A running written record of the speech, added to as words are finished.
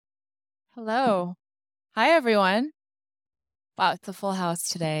Hello. Hi, everyone. Wow, it's a full house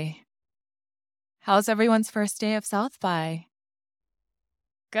today. How's everyone's first day of South by?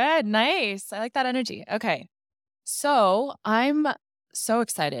 Good, nice. I like that energy. Okay. So I'm so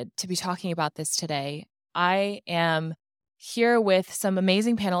excited to be talking about this today. I am here with some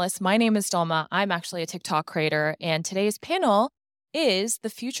amazing panelists. My name is Dalma. I'm actually a TikTok creator, and today's panel is The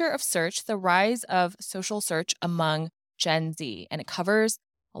Future of Search, the Rise of Social Search Among Gen Z. And it covers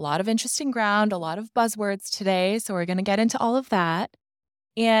a lot of interesting ground, a lot of buzzwords today. So we're going to get into all of that.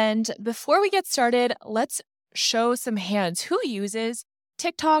 And before we get started, let's show some hands. Who uses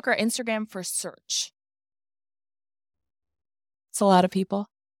TikTok or Instagram for search? It's a lot of people.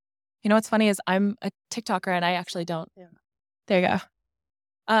 You know what's funny is I'm a TikToker and I actually don't. Yeah. There you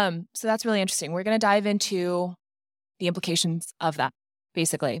go. So that's really interesting. We're going to dive into the implications of that,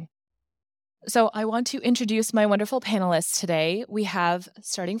 basically. So I want to introduce my wonderful panelists today. We have,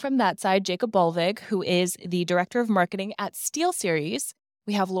 starting from that side, Jacob Bolvig, who is the Director of Marketing at SteelSeries.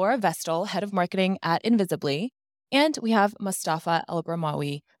 We have Laura Vestal, Head of Marketing at Invisibly. And we have Mustafa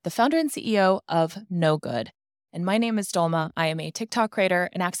El-Bramawi, the founder and CEO of No Good. And my name is Dolma. I am a TikTok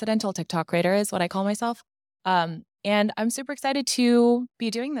creator, an accidental TikTok creator is what I call myself. And I'm super excited to be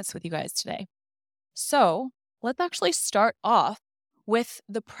doing this with you guys today. So let's actually start off with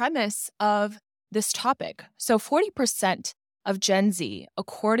the premise of this topic. So 40% of Gen Z,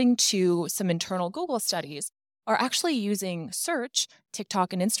 according to some internal Google studies, are actually using search,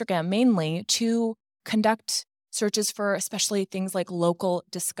 TikTok and Instagram mainly, to conduct searches for especially things like local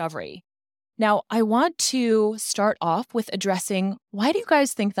discovery. Now, I want to start off with addressing, why do you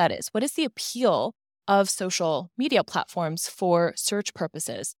guys think that is? What is the appeal of social media platforms for search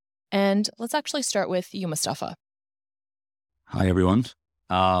purposes? And let's actually start with you, Mustafa. Hi, everyone.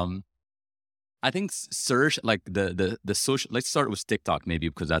 I think search, like the social. Let's start with TikTok, maybe,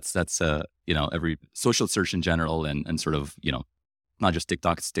 because that's every social search in general, and sort of not just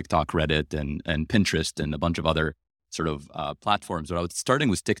TikTok, it's TikTok, Reddit, and Pinterest, and a bunch of other sort of platforms. But I was starting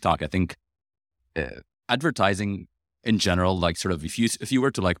with TikTok. I think advertising in general, like sort of if you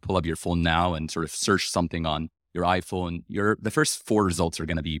were to like pull up your phone now and sort of search something on your iPhone, the first 4 results are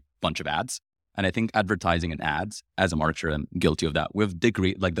going to be a bunch of ads. And I think advertising and ads, as a marketer, I'm guilty of that. We've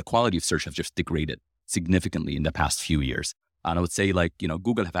degraded, like the quality of search has just degraded significantly in the past few years. And I would say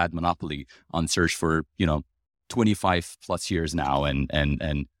Google have had monopoly on search for, 25 plus years now.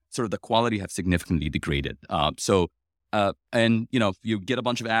 And sort of the quality have significantly degraded. You get a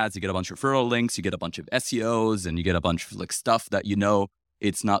bunch of ads, you get a bunch of referral links, you get a bunch of SEOs, and you get a bunch of like stuff that,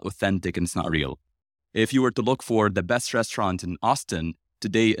 it's not authentic and it's not real. If you were to look for the best restaurant in Austin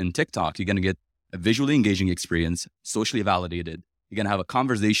today in TikTok, you're going to get a visually engaging experience, socially validated. You're going to have a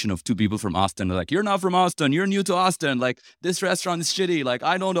conversation of 2 people from Austin. They're like, you're not from Austin. You're new to Austin. Like, this restaurant is shitty. Like,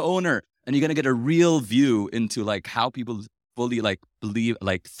 I know the owner. And you're going to get a real view into like how people fully like believe,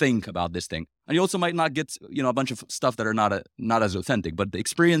 like think about this thing. And you also might not get, a bunch of stuff that are not as authentic, but the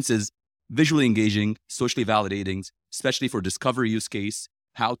experience is visually engaging, socially validating, especially for discovery use case,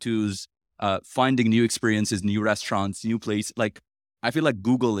 how-tos, finding new experiences, new restaurants, new place. Like, I feel like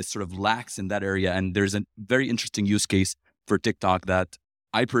Google is sort of lax in that area. And there's a very interesting use case for TikTok that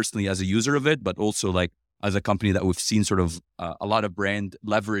I personally, as a user of it, but also like as a company that we've seen sort of a lot of brand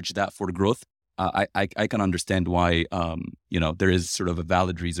leverage that for growth. I can understand why, there is sort of a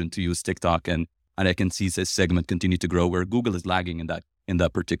valid reason to use TikTok. And I can see this segment continue to grow where Google is lagging in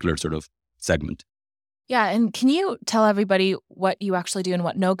that particular sort of segment. Yeah. And can you tell everybody what you actually do and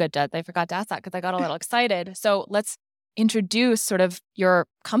what No Good does? I forgot to ask that because I got a little excited. So let's introduce sort of your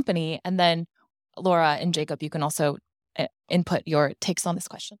company, and then Laura and Jacob, you can also input your takes on this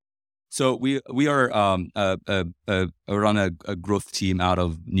question. So we are run a growth team out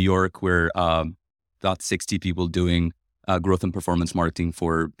of New York. We're about 60 people doing growth and performance marketing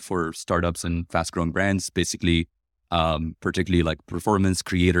for startups and fast growing brands, basically, particularly like performance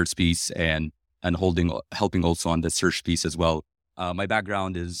creators piece and helping also on the search piece as well. My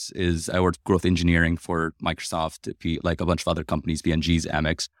background is I worked growth engineering for Microsoft, like a bunch of other companies, P&G's,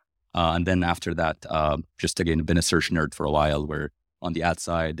 Amex. And then after that, just again, been a search nerd for a while, where on the ad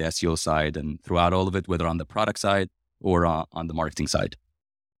side, the SEO side, and throughout all of it, whether on the product side or on the marketing side.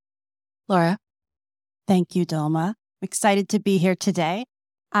 Laura. Thank you, Dolma. I'm excited to be here today.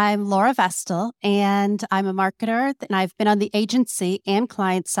 I'm Laura Vestal, and I'm a marketer, and I've been on the agency and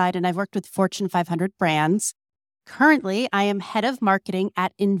client side, and I've worked with Fortune 500 brands. Currently, I am head of marketing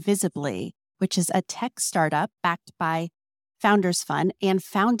at Invisibly, which is a tech startup backed by Founders Fund and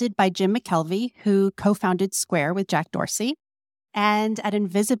founded by Jim McKelvey, who co-founded Square with Jack Dorsey. And at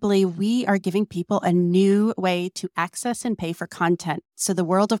Invisibly, we are giving people a new way to access and pay for content. So the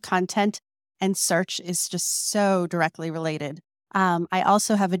world of content and search is just so directly related. I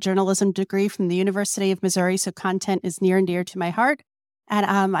also have a journalism degree from the University of Missouri, so content is near and dear to my heart. And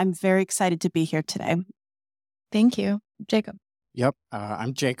I'm very excited to be here today. Thank you. Jacob. Yep,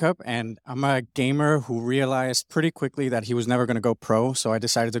 I'm Jacob, and I'm a gamer who realized pretty quickly that he was never going to go pro, so I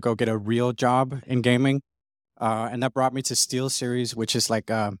decided to go get a real job in gaming. And that brought me to SteelSeries, which is like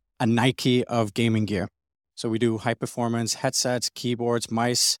a Nike of gaming gear. So we do high-performance headsets, keyboards,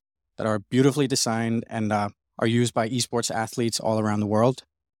 mice that are beautifully designed and are used by esports athletes all around the world.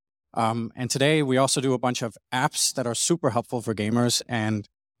 And today, we also do a bunch of apps that are super helpful for gamers, and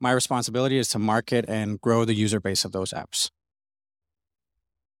my responsibility is to market and grow the user base of those apps.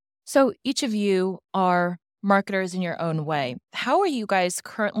 So each of you are marketers in your own way. How are you guys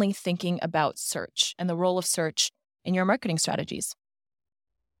currently thinking about search and the role of search in your marketing strategies?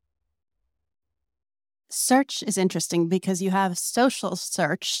 Search is interesting because you have social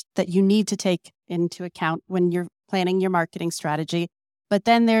search that you need to take into account when you're planning your marketing strategy. But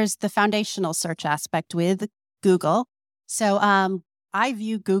then there's the foundational search aspect with Google. So I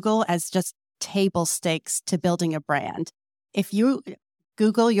view Google as just table stakes to building a brand. If you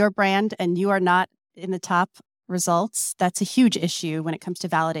Google your brand and you are not in the top results, that's a huge issue when it comes to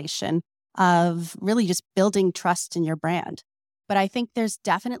validation of really just building trust in your brand. But I think there's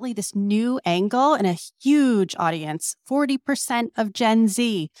definitely this new angle and a huge audience, 40% of Gen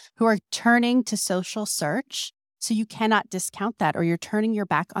Z, who are turning to social search. So you cannot discount that, or you're turning your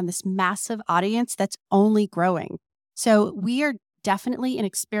back on this massive audience that's only growing. So we are definitely in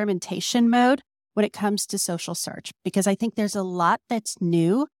experimentation mode when it comes to social search, because I think there's a lot that's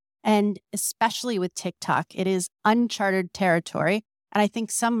new. And especially with TikTok, it is uncharted territory. And I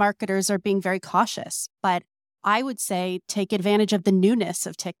think some marketers are being very cautious. But I would say take advantage of the newness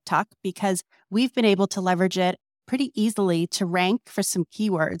of TikTok, because we've been able to leverage it pretty easily to rank for some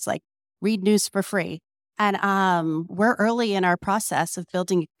keywords like read news for free. And we're early in our process of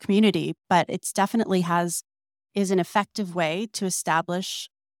building a community, but it's definitely is an effective way to establish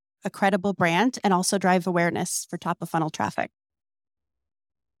a credible brand and also drive awareness for top of funnel traffic.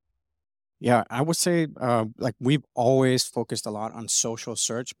 Yeah, I would say like we've always focused a lot on social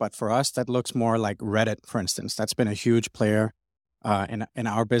search, but for us, that looks more like Reddit, for instance. That's been a huge player in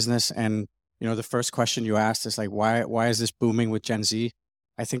our business. And, you know, the first question you asked is like, why is this booming with Gen Z?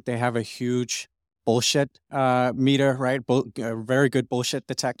 I think they have a huge bullshit meter, right? A very good bullshit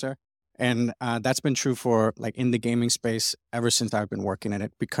detector. And that's been true for like in the gaming space ever since I've been working in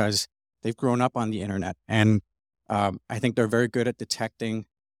it, because they've grown up on the internet. And I think they're very good at detecting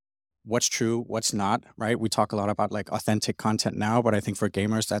what's true, what's not, right? We talk a lot about like authentic content now, but I think for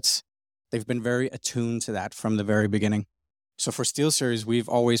gamers, they've been very attuned to that from the very beginning. So for SteelSeries, we've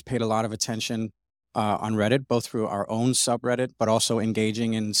always paid a lot of attention on Reddit, both through our own subreddit, but also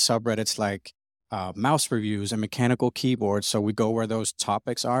engaging in subreddits like mouse reviews and mechanical keyboards. So we go where those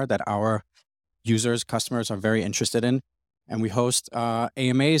topics are that our users, customers are very interested in. And we host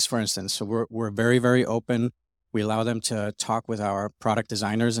AMAs, for instance. So we're very, very open. We allow them to talk with our product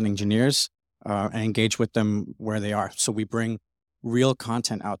designers and engineers and engage with them where they are. So we bring real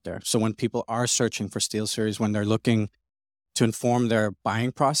content out there. So when people are searching for SteelSeries, when they're looking to inform their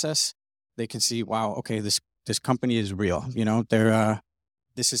buying process, they can see, wow, okay, this company is real. You know,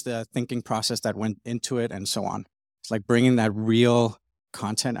 this is the thinking process that went into it and so on. It's like bringing that real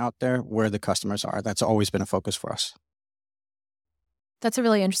content out there where the customers are. That's always been a focus for us. That's a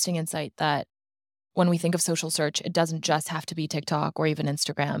really interesting insight that when we think of social search, it doesn't just have to be TikTok or even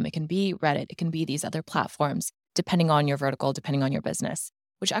Instagram. It can be Reddit. It can be these other platforms, depending on your vertical, depending on your business.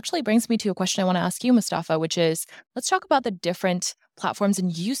 Which actually brings me to a question I want to ask you, Mustafa, which is, let's talk about the different platforms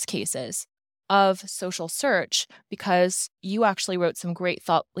and use cases of social search, because you actually wrote some great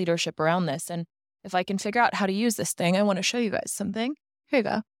thought leadership around this. And if I can figure out how to use this thing, I want to show you guys something. Here you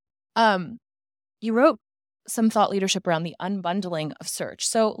go. You wrote some thought leadership around the unbundling of search.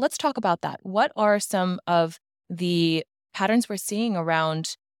 So let's talk about that. What are some of the patterns we're seeing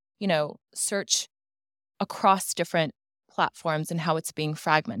around, search across different platforms and how it's being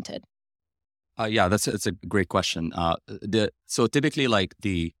fragmented? Yeah, it's a great question. So typically,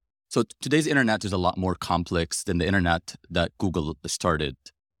 today's internet is a lot more complex than the internet that Google started,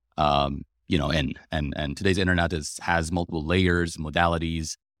 in. And today's internet has multiple layers,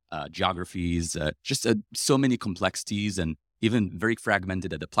 modalities, geographies, so many complexities, and even very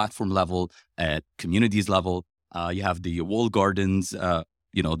fragmented at the platform level, at communities level. You have the walled gardens,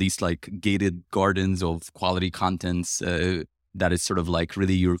 these like gated gardens of quality contents that is sort of like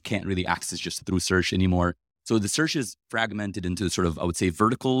really you can't really access just through search anymore. So the search is fragmented into sort of, I would say,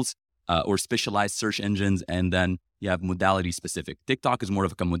 verticals or specialized search engines. And then you have modality specific. TikTok is more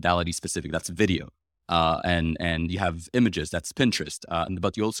of a modality specific. That's video. And you have images. That's Pinterest.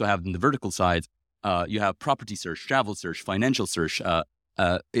 But you also have in the vertical side, you have property search, travel search, financial search.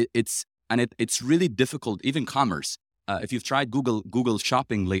 It's really difficult, even commerce. If you've tried Google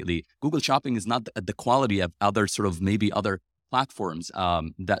Shopping lately, Google Shopping is not the quality of other sort of maybe other platforms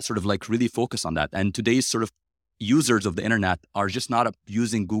that sort of like really focus on that. And today's sort of users of the internet are just not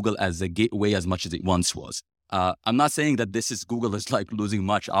using Google as a gateway as much as it once was. I'm not saying that Google is like losing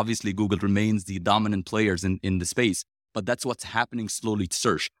much. Obviously, Google remains the dominant players in the space, but that's what's happening slowly to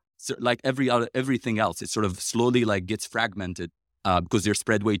search. So like everything else, it sort of slowly like gets fragmented because they're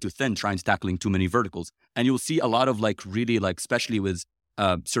spread way too thin, tackling too many verticals. And you'll see a lot of like really like, especially with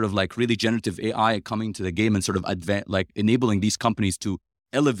sort of like really generative AI coming to the game and sort of enabling these companies to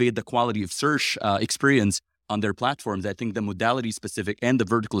elevate the quality of search experience on their platforms. I think the modality specific and the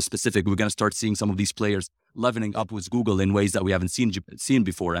vertical specific, we're going to start seeing some of these players leveling up with Google in ways that we haven't seen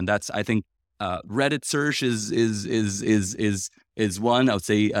before. And that's, I think, Reddit search is one. I would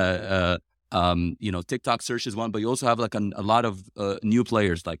say, TikTok search is one, but you also have like a lot of new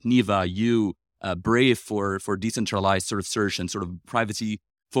players like Neva, Brave for decentralized sort of search and sort of privacy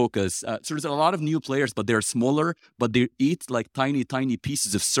focus. So there's a lot of new players, but they're smaller, but they eat like tiny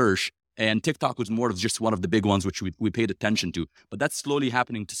pieces of search. And TikTok was more of just one of the big ones, which we paid attention to. But that's slowly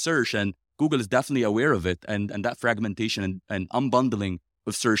happening to search, and Google is definitely aware of it. And that fragmentation and unbundling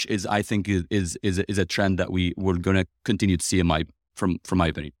of search is, I think, is a trend that we're going to continue to see from my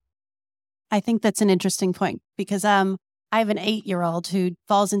opinion. I think that's an interesting point because I have an 8-year-old who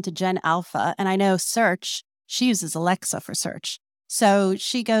falls into Gen Alpha, and I know search, she uses Alexa for search. So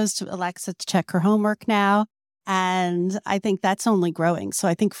she goes to Alexa to check her homework now. And I think that's only growing. So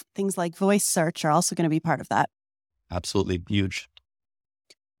I think things like voice search are also going to be part of that. Absolutely huge.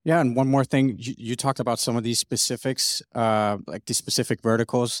 Yeah. And one more thing, you talked about some of these specifics, like these specific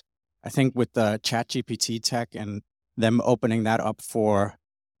verticals. I think with the ChatGPT tech and them opening that up for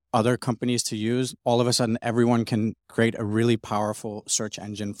other companies to use, all of a sudden everyone can create a really powerful search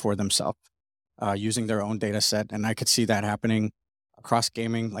engine for themselves using their own data set. And I could see that happening across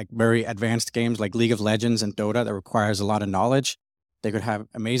gaming, like very advanced games like League of Legends and Dota that requires a lot of knowledge. They could have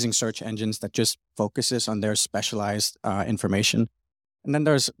amazing search engines that just focuses on their specialized information. And then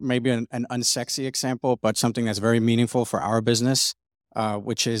there's maybe an unsexy example, but something that's very meaningful for our business,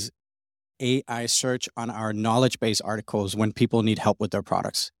 which is AI search on our knowledge-based articles when people need help with their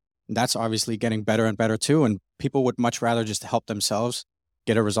products. And that's obviously getting better and better too. And people would much rather just help themselves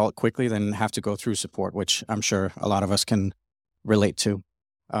get a result quickly than have to go through support, which I'm sure a lot of us can relate to.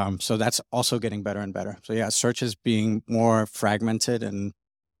 So that's also getting better and better. So yeah, search is being more fragmented and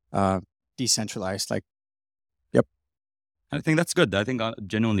decentralized. Like, yep. I think that's good. I think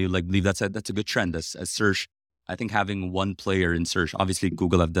genuinely believe that's a good trend as search. I think having one player in search, obviously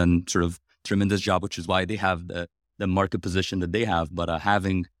Google have done sort of tremendous job, which is why they have the market position that they have. But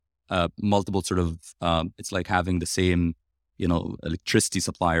having multiple sort of, it's like having the same, electricity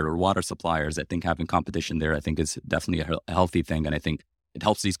supplier or water suppliers. I think having competition there, I think is definitely a healthy thing. And I think it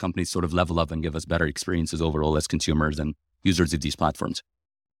helps these companies sort of level up and give us better experiences overall as consumers and users of these platforms.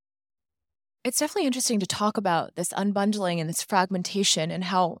 It's definitely interesting to talk about this unbundling and this fragmentation and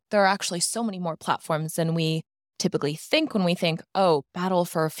how there are actually so many more platforms than we typically think when we think, oh, battle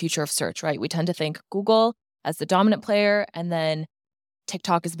for a future of search, right? We tend to think Google as the dominant player, and then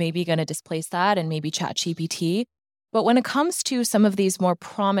TikTok is maybe going to displace that, and maybe ChatGPT. But when it comes to some of these more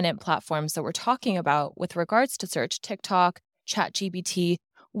prominent platforms that we're talking about with regards to search, TikTok, ChatGPT,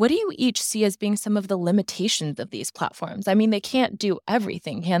 what do you each see as being some of the limitations of these platforms? I mean, they can't do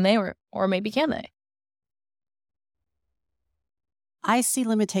everything, can they? Or maybe can they? I see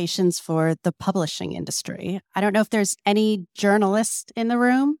limitations for the publishing industry. I don't know if there's any journalist in the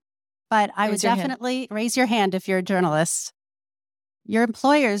room, but I would definitely raise your hand if you're a journalist. Your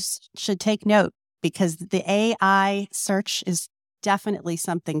employers should take note because the AI search is definitely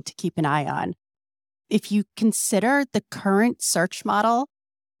something to keep an eye on. If you consider the current search model,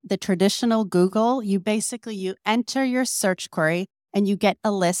 the traditional Google, you enter your search query and you get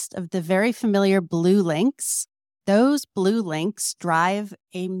a list of the very familiar blue links. Those blue links drive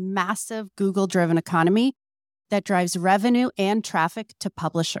a massive Google-driven economy that drives revenue and traffic to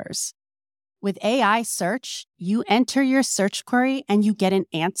publishers. With AI search, you enter your search query and you get an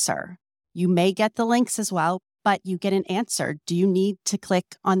answer. You may get the links as well, but you get an answer. Do you need to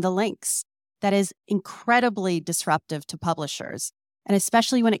click on the links? That is incredibly disruptive to publishers. And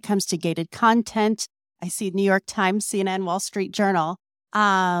especially when it comes to gated content, I see New York Times, CNN, Wall Street Journal.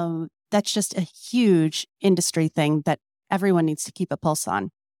 that's just a huge industry thing that everyone needs to keep a pulse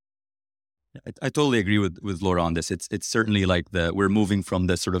on. I totally agree with Laura on this. It's certainly like we're moving from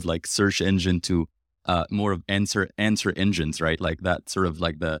the sort of like search engine to more of answer engines, right? Like that sort of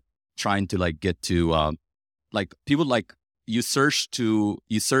like the trying to like get to like people like you search,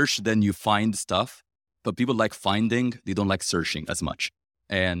 then you find stuff, but people like finding, they don't like searching as much.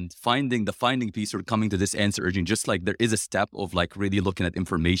 And the finding piece or coming to this answer engine, just like there is a step of like really looking at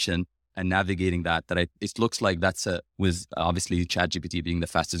information and navigating that it looks like that's with obviously ChatGPT being the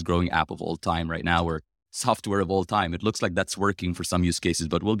fastest growing app of all time right now, or software of all time. It looks like that's working for some use cases,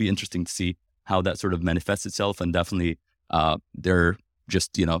 but will be interesting to see how that sort of manifests itself. And definitely they're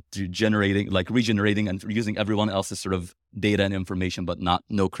just, regenerating and using everyone else's sort of data and information, but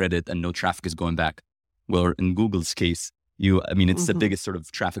no credit and no traffic is going back. Where in Google's case, it's the biggest sort of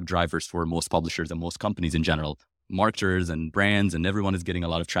traffic drivers for most publishers and most companies in general. Marketers and brands and everyone is getting a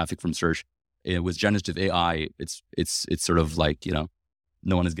lot of traffic from search. With generative AI, it's sort of like,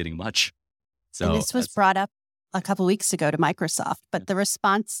 no one is getting much. So and this was brought up a couple weeks ago to Microsoft, but the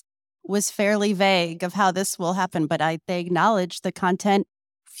response was fairly vague of how this will happen. But they acknowledge the content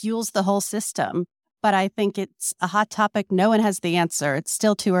fuels the whole system. But I think it's a hot topic. No one has the answer. It's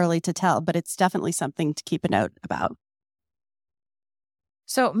still too early to tell, but it's definitely something to keep a note about.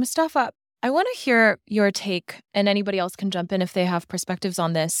 So Mustafa, I want to hear your take, and anybody else can jump in if they have perspectives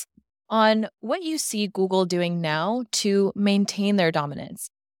on this, on what you see Google doing now to maintain their dominance.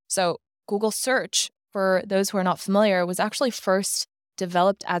 So Google Search, for those who are not familiar, was actually first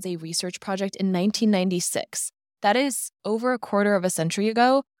developed as a research project in 1996. That is over a quarter of a century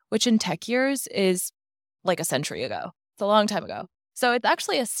ago, which in tech years is like a century ago. It's a long time ago. So it's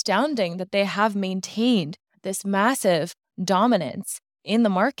actually astounding that they have maintained this massive dominance in the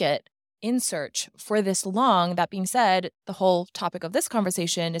market in search for this long. That being said, the whole topic of this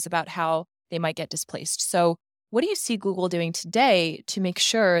conversation is about how they might get displaced. So what do you see Google doing today to make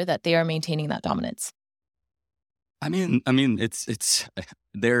sure that they are maintaining that dominance? It's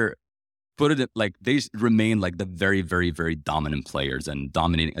they're put it like they remain like the very, very, very dominant players and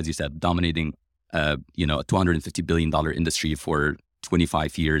dominating, as you said, dominating a $250 billion industry for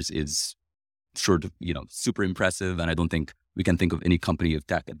 25 years is sort of, super impressive. And I don't think we can think of any company of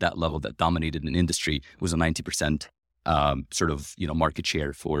tech at that level that dominated an industry. It was a 90% market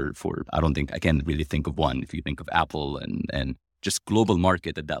share for, I don't think I can really think of one. If you think of Apple and just global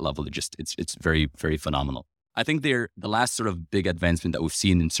market at that level, it's very, very phenomenal. I think the last sort of big advancement that we've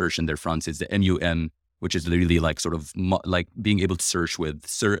seen in search in their fronts is the MUM, which is really like sort of like being able to search with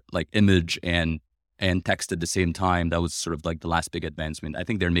like image and text at the same time. That was sort of like the last big advancement. I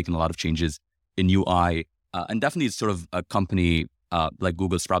think they're making a lot of changes in UI. And definitely it's sort of a company like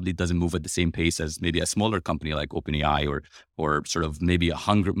Google's probably doesn't move at the same pace as maybe a smaller company like OpenAI or sort of maybe a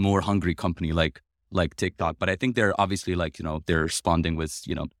more hungry company like TikTok. But I think they're obviously like, they're responding with,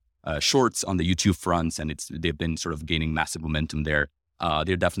 shorts on the YouTube fronts, and they've been sort of gaining massive momentum there.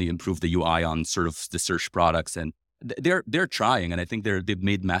 They're definitely improved the UI on sort of the search products, and they're trying, and I think they've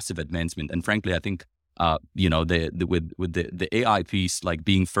made massive advancement. And frankly, I think with the AI piece, like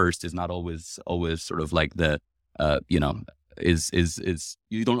being first is not always sort of like the is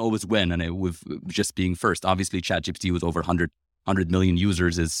you don't always win, and with just being first. Obviously, ChatGPT with over 100 million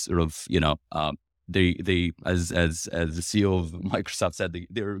users is sort of they as the CEO of Microsoft said,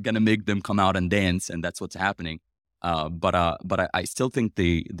 they're going to make them come out and dance, and that's what's happening. But I still think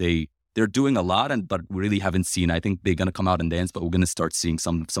they're doing a lot, but we really haven't seen. I think they're going to come out and dance, but we're going to start seeing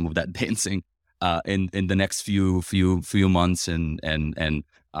some of that dancing in the next few months,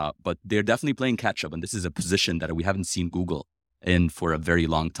 but they're definitely playing catch up, and this is a position that we haven't seen Google in for a very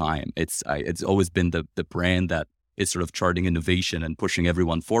long time. It's always been the brand that is sort of charting innovation and pushing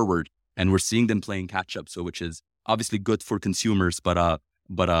everyone forward. And we're seeing them playing catch up, so which is obviously good for consumers, but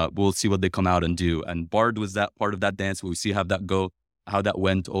we'll see what they come out and do. And Bard was that part of that dance. We'll see how that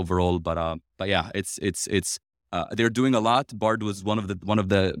went overall. But yeah, it's they're doing a lot. Bard was one of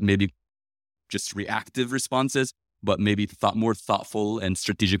the maybe just reactive responses, but maybe more thoughtful and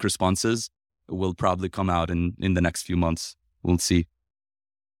strategic responses will probably come out in the next few months. We'll see.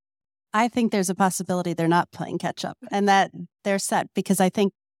 I think there's a possibility they're not playing catch up and that they're set, because I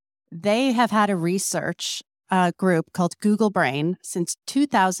think they have had a research group called Google Brain since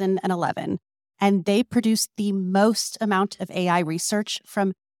 2011, and they produce the most amount of AI research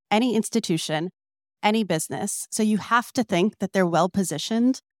from any institution, any business. So you have to think that they're well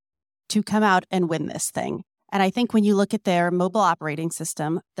positioned to come out and win this thing. And I think when you look at their mobile operating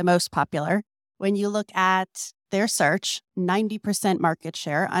system, the most popular, when you look at their search, 90% market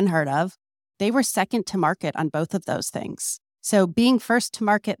share, unheard of, they were second to market on both of those things. So being first to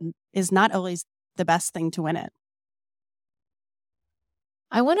market is not always the best thing to win it.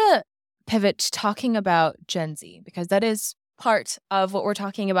 I want to pivot to talking about Gen Z, because that is part of what we're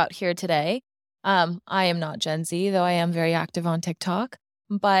talking about here today. I am not Gen Z, though I am very active on TikTok,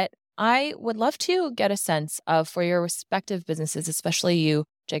 but I would love to get a sense of, for your respective businesses, especially you,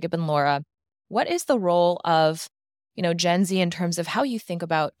 Jacob and Laura, what is the role of, Gen Z in terms of how you think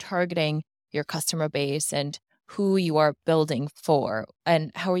about targeting your customer base and who you are building for?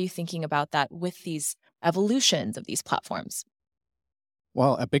 And how are you thinking about that with these evolutions of these platforms?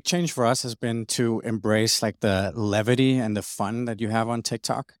 Well, a big change for us has been to embrace like the levity and the fun that you have on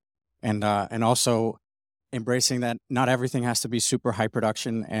TikTok, and also embracing that not everything has to be super high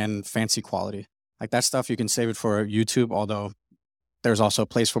production and fancy quality. Like that stuff, you can save it for YouTube, although there's also a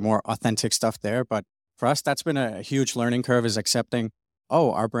place for more authentic stuff there. But for us, that's been a huge learning curve, is accepting,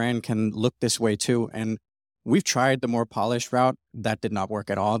 oh, our brand can look this way too. And we've tried the more polished route. That did not work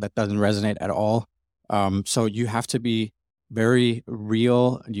at all. That doesn't resonate at all. So you have to be very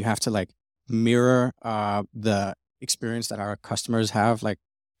real. You have to like mirror the experience that our customers have, like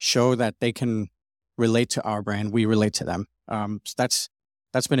show that they can relate to our brand. We relate to them. So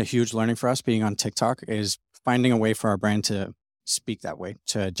that's been a huge learning for us being on TikTok, is finding a way for our brand to speak that way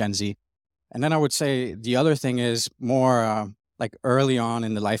to Gen Z. And then I would say the other thing is more like early on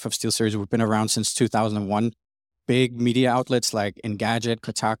in the life of SteelSeries, we've been around since 2001. Big media outlets like Engadget,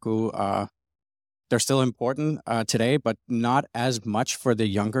 Kotaku, they're still important today, but not as much for the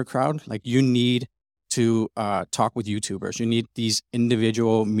younger crowd. Like you need to talk with YouTubers. You need these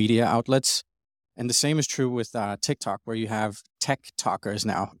individual media outlets. And the same is true with TikTok, where you have tech talkers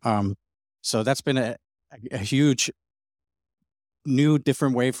now. So that's been a huge new,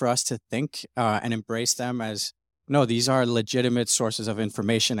 different way for us to think and embrace them as, no, these are legitimate sources of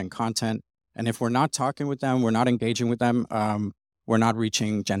information and content. And if we're not talking with them, we're not engaging with them, we're not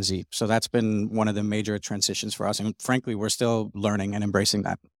reaching Gen Z. So that's been one of the major transitions for us. And frankly, we're still learning and embracing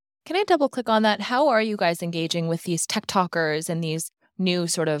that. Can I double click on that? How are you guys engaging with these tech talkers and these new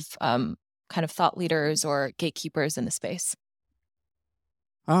sort of kind of thought leaders or gatekeepers in the space?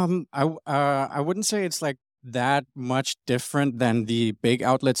 I wouldn't say it's like that much different than the big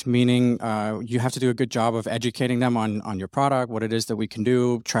outlets, meaning you have to do a good job of educating them on your product, what it is that we can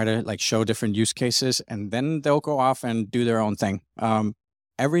do, try to like show different use cases, and then they'll go off and do their own thing.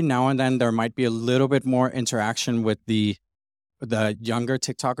 Every now and then there might be a little bit more interaction with the younger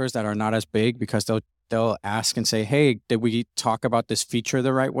TikTokers that are not as big, because they'll ask and say, hey, did we talk about this feature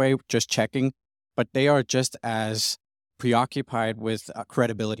the right way? Just checking. But they are just as preoccupied with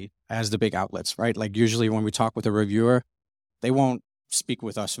credibility as the big outlets, right? Like usually when we talk with a reviewer, they won't speak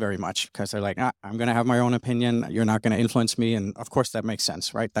with us very much because they're like, I'm going to have my own opinion. You're not going to influence me. And of course that makes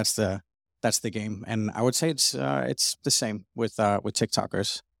sense, right? That's the game. And I would say it's the same with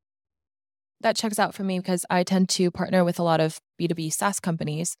TikTokers. That checks out for me because I tend to partner with a lot of B2B SaaS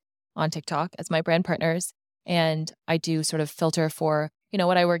companies on TikTok as my brand partners. And I do sort of filter for,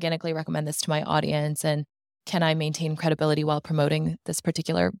 would I organically recommend this to my audience? And can I maintain credibility while promoting this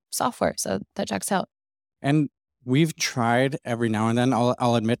particular software? So that checks out. And we've tried every now and then,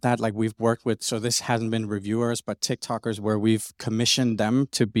 I'll admit that, like we've worked with, so this hasn't been reviewers, but TikTokers where we've commissioned them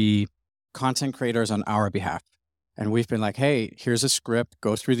to be content creators on our behalf. And we've been like, hey, here's a script,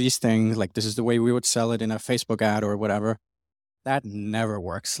 go through these things. Like this is the way we would sell it in a Facebook ad or whatever. That never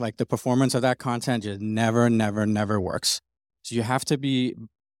works. Like the performance of that content just never works. So you have to be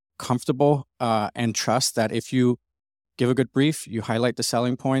comfortable and trust that if you give a good brief, you highlight the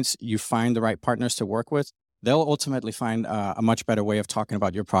selling points, you find the right partners to work with, they'll ultimately find a much better way of talking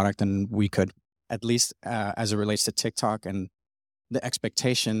about your product than we could, at least as it relates to TikTok and the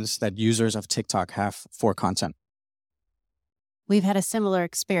expectations that users of TikTok have for content. We've had a similar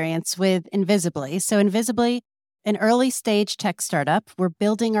experience with Invisibly. So Invisibly, an early stage tech startup, we're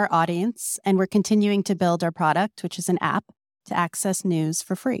building our audience and we're continuing to build our product, which is an app to access news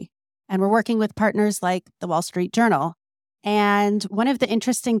for free. And we're working with partners like the Wall Street Journal. And one of the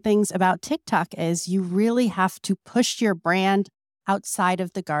interesting things about TikTok is you really have to push your brand outside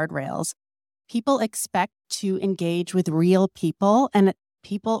of the guardrails. People expect to engage with real people, and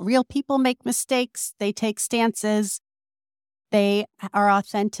real people make mistakes. They take stances. They are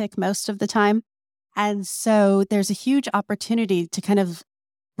authentic most of the time. And so there's a huge opportunity to kind of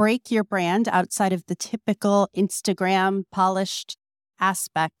break your brand outside of the typical Instagram polished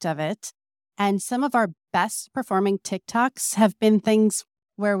aspect of it. And some of our best performing TikToks have been things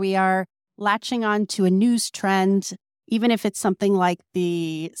where we are latching on to a news trend, even if it's something like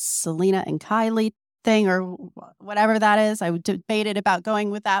the Selena and Kylie thing or whatever that is. I debated about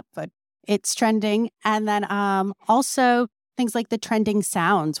going with that, but it's trending. And then also things like the trending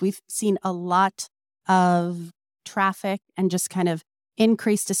sounds. We've seen a lot of traffic and just kind of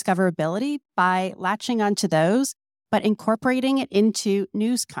increased discoverability by latching onto those, but incorporating it into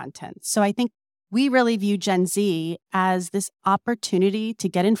news content. So I think we really view Gen Z as this opportunity to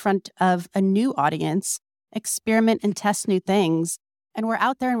get in front of a new audience, experiment and test new things. And we're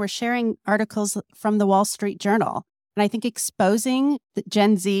out there and we're sharing articles from the Wall Street Journal. And I think exposing the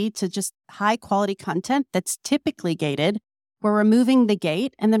Gen Z to just high quality content that's typically gated, we're removing the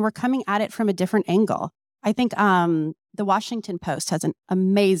gate and then we're coming at it from a different angle. I think the Washington Post has an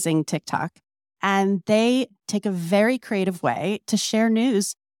amazing TikTok, and they take a very creative way to share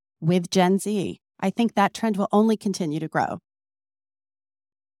news with Gen Z. I think that trend will only continue to grow.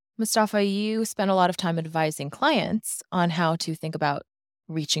 Mustafa, you spend a lot of time advising clients on how to think about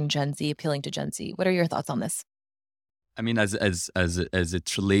reaching Gen Z, appealing to Gen Z. What are your thoughts on this? I mean, as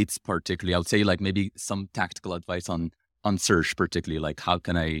it relates particularly, I would say like maybe some tactical advice on search, particularly like how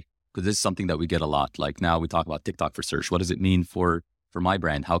can I, because this is something that we get a lot. Like now we talk about TikTok for search. What does it mean for my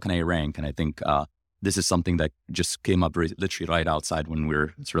brand? How can I rank? And I think this is something that just came up literally right outside when we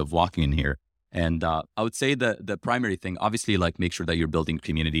were sort of walking in here. And I would say the primary thing, obviously, like make sure that you're building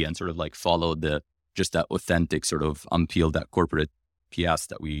community and sort of like follow just that authentic sort of unpeel that corporate PS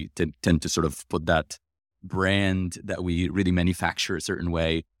that we tend to sort of put that brand that we really manufacture a certain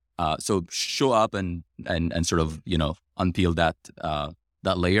way. So show up and sort of, unpeel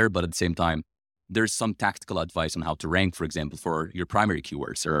that layer. But at the same time, there's some tactical advice on how to rank, for example, for your primary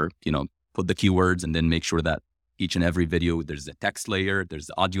keywords, or, put the keywords and then make sure that each and every video, there's a text layer, there's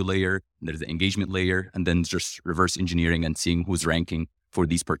the audio layer, there's the engagement layer, and then just reverse engineering and seeing who's ranking for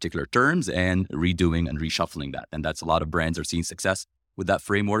these particular terms and redoing and reshuffling that. And that's a lot of brands are seeing success with that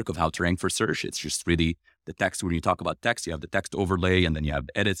framework of how to rank for search. It's just really the text. When you talk about text, you have the text overlay, and then you have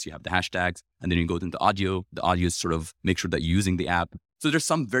the edits, you have the hashtags, and then you go into audio. The audio is sort of make sure that you're using the app. So there's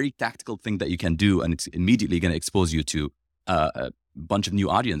some very tactical thing that you can do, and it's immediately going to expose you to a bunch of new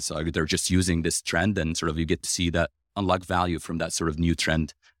audience. They're just using this trend, and sort of you get to see that unlock value from that sort of new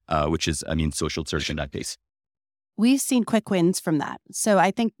trend, which is, social search in that case. We've seen quick wins from that. So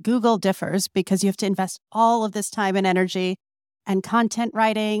I think Google differs because you have to invest all of this time and energy and content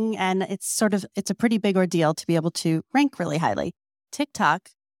writing, and it's a pretty big ordeal to be able to rank really highly. TikTok,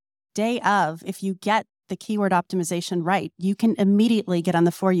 day of, if you get the keyword optimization right, you can immediately get on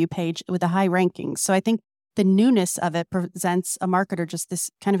the For You page with a high ranking. So I think the newness of it presents a marketer just this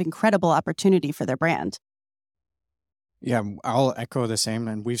kind of incredible opportunity for their brand. Yeah, I'll echo the same.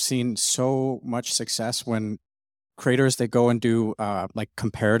 And we've seen so much success when creators, they go and do like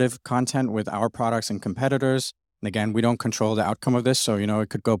comparative content with our products and competitors. And again, we don't control the outcome of this. So, it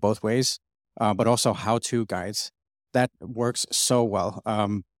could go both ways, but also how-to guides. That works so well.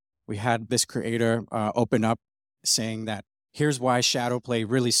 We had this creator open up saying that here's why shadow play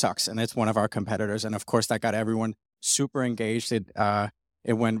really sucks. And it's one of our competitors. And of course, that got everyone super engaged.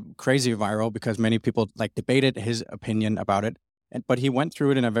 It went crazy viral because many people like debated his opinion about it. But he went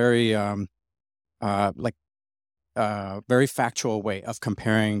through it in a very very factual way of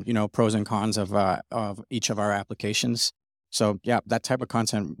comparing, pros and cons of each of our applications. So yeah, that type of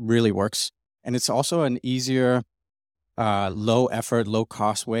content really works. And it's also an easier, low effort, low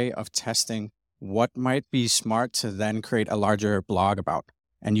cost way of testing what might be smart to then create a larger blog about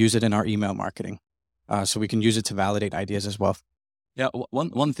and use it in our email marketing. So we can use it to validate ideas as well. Yeah,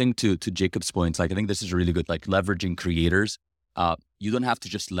 one thing to Jacob's points, like I think this is really good, like leveraging creators. You don't have to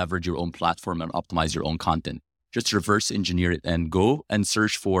just leverage your own platform and optimize your own content. Just reverse engineer it and go and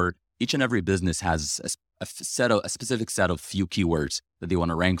search for each and every business has a specific set of few keywords that they want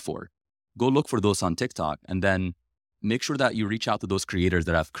to rank for. Go look for those on TikTok, and then make sure that you reach out to those creators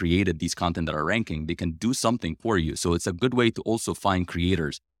that have created these content that are ranking. They can do something for you. So it's a good way to also find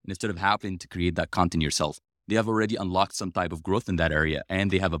creators. And instead of having to create that content yourself, they have already unlocked some type of growth in that area,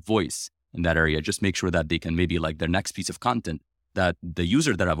 and they have a voice in that area. Just make sure that they can maybe like their next piece of content, that the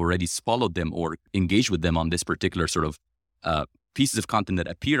user that have already followed them or engaged with them on this particular sort of pieces of content that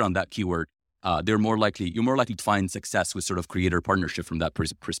appear on that keyword, you're more likely to find success with sort of creator partnership from that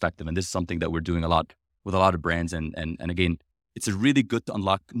perspective. And this is something that we're doing a lot with a lot of brands. And again, it's a really good to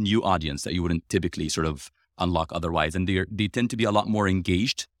unlock new audience that you wouldn't typically sort of unlock otherwise. And they tend to be a lot more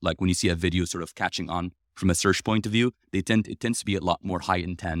engaged. Like when you see a video sort of catching on from a search point of view, it tends to be a lot more high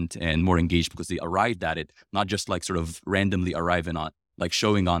intent and more engaged because they arrived at it, not just like sort of randomly arriving on, like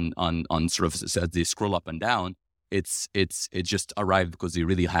showing on sort of as they scroll up and down. It just arrived because they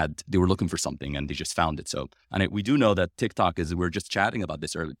were looking for something and they just found it. So, and we do know that TikTok we're just chatting about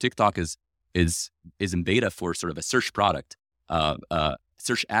this earlier. TikTok is in beta for sort of a search product.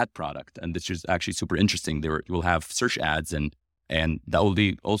 search ad product. And this is actually super interesting. You will have search ads, and that will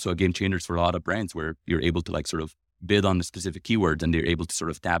be also a game changer for a lot of brands, where you're able to like sort of bid on the specific keywords, and they're able to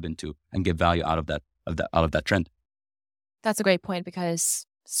sort of tap into and get value out of that trend. That's a great point, because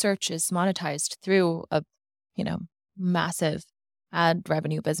search is monetized through a, massive ad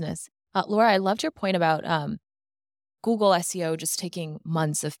revenue business. Laura, I loved your point about Google SEO just taking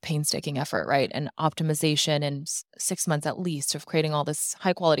months of painstaking effort, right? And optimization, and 6 months at least of creating all this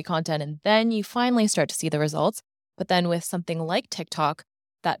high quality content. And then you finally start to see the results. But then with something like TikTok,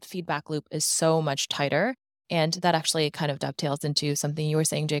 that feedback loop is so much tighter. And that actually kind of dovetails into something you were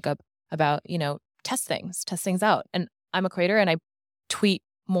saying, Jacob, about, test things out. And I'm a creator, and I tweet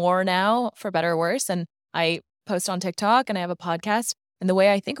more now, for better or worse. And I post on TikTok, and I have a podcast. And the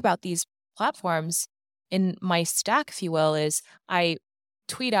way I think about these platforms in my stack, if you will, is I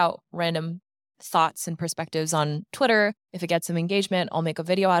tweet out random thoughts and perspectives on Twitter. If it gets some engagement, I'll make a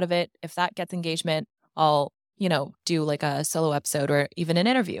video out of it. If that gets engagement, I'll, do like a solo episode or even an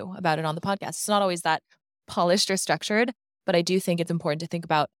interview about it on the podcast. It's not always that polished or structured, but I do think it's important to think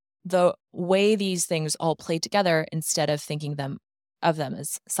about the way these things all play together instead of thinking of them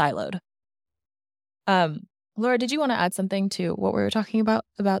as siloed. Laura, did you want to add something to what we were talking about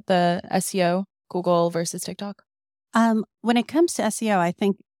the SEO, Google versus TikTok? When it comes to SEO, I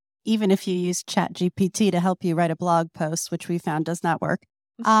think even if you use ChatGPT to help you write a blog post, which we found does not work,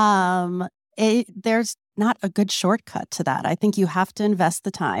 there's not a good shortcut to that. I think you have to invest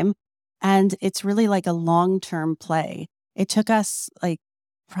the time, and it's really like a long-term play. It took us like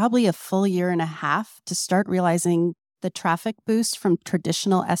probably a full year and a half to start realizing the traffic boost from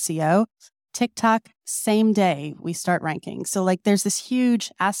traditional SEO. TikTok, same day we start ranking. So like there's this huge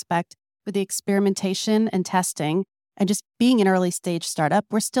aspect with the experimentation and testing, and just being an early stage startup,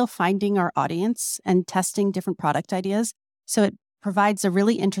 we're still finding our audience and testing different product ideas. So it provides a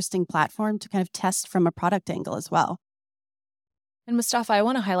really interesting platform to kind of test from a product angle as well. And Mustafa, I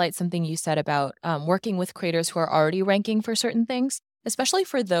want to highlight something you said about working with creators who are already ranking for certain things, especially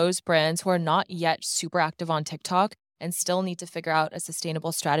for those brands who are not yet super active on TikTok and still need to figure out a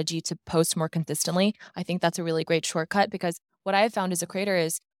sustainable strategy to post more consistently. I think that's a really great shortcut, because what I have found as a creator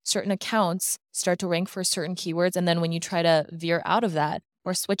is certain accounts start to rank for certain keywords, and then when you try to veer out of that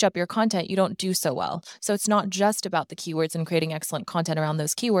or switch up your content, you don't do so well. So it's not just about the keywords and creating excellent content around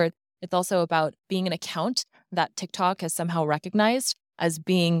those keywords. It's also about being an account that TikTok has somehow recognized as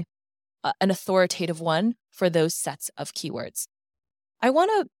being an authoritative one for those sets of keywords. I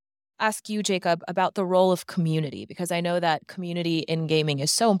want to ask you, Jacob, about the role of community, because I know that community in gaming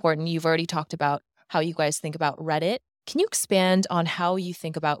is so important. You've already talked about how you guys think about Reddit. Can you expand on how you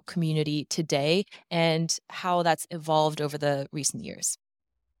think about community today and how that's evolved over the recent years?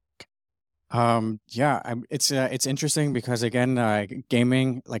 It's interesting because again,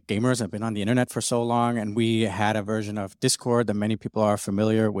 gaming, like gamers have been on the internet for so long, and we had a version of Discord that many people are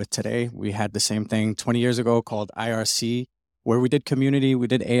familiar with today. We had the same thing 20 years ago called IRC, where we did community, we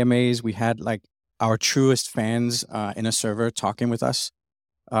did AMAs, we had like our truest fans in a server talking with us.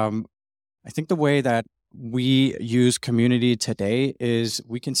 I think the way that we use community today is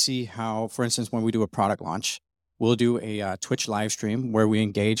we can see how, for instance, when we do a product launch, we'll do a Twitch live stream where we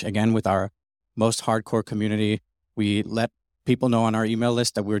engage again with our most hardcore community. We let people know on our email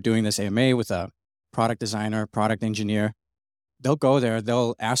list that we're doing this AMA with a product designer, product engineer. They'll go there,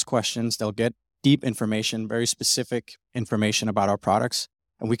 they'll ask questions, they'll get deep information, very specific information about our products.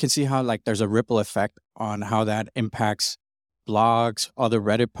 And we can see how like there's a ripple effect on how that impacts blogs, other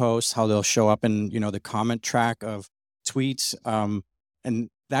Reddit posts, how they'll show up in, the comment track of tweets. And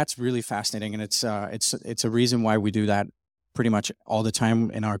that's really fascinating. And it's a reason why we do that pretty much all the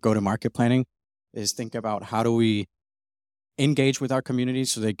time in our go-to-market planning, is think about how do we engage with our community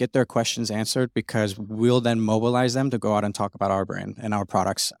so they get their questions answered, because we'll then mobilize them to go out and talk about our brand and our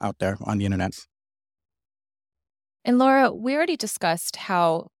products out there on the internet. And Laura, we already discussed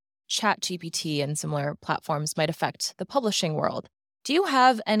how ChatGPT and similar platforms might affect the publishing world. Do you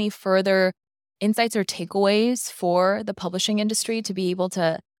have any further insights or takeaways for the publishing industry to be able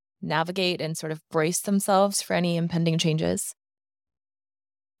to navigate and sort of brace themselves for any impending changes?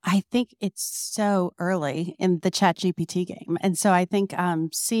 I think it's so early in the ChatGPT game. And so I think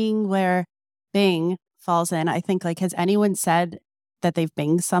seeing where Bing falls in, I think like, has anyone said that they've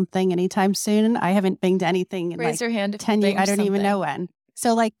Binged something anytime soon? I haven't Binged anything in Raise your hand if 10 you years. I don't something. even know when.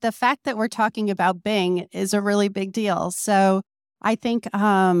 So like the fact that we're talking about Bing is a really big deal. So I think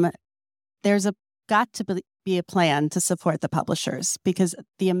there's got to be a plan to support the publishers, because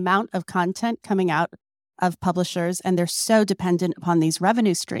the amount of content coming out of publishers, and they're so dependent upon these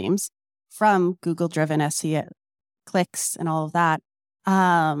revenue streams from Google-driven SEO, clicks and all of that.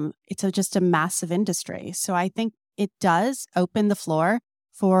 It's just a massive industry. So I think it does open the floor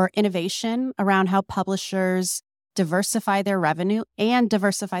for innovation around how publishers diversify their revenue and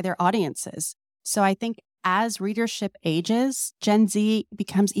diversify their audiences. So I think as readership ages, Gen Z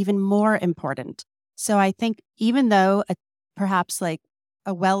becomes even more important. So I think even though perhaps like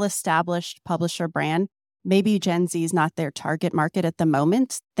a well-established publisher brand, maybe Gen Z is not their target market at the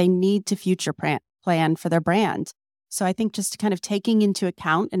moment, they need to future plan for their brand. So I think just kind of taking into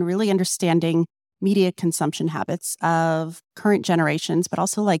account and really understanding media consumption habits of current generations, but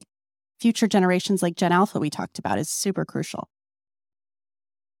also like future generations like Gen Alpha we talked about is super crucial.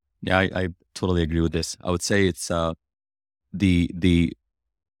 Yeah, I totally agree with this. I would say it's the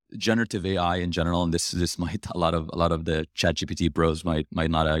generative AI in general, and this might a lot of the ChatGPT bros might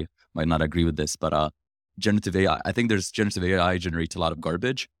not agree with this, but generative AI. I think there's generative AI generates a lot of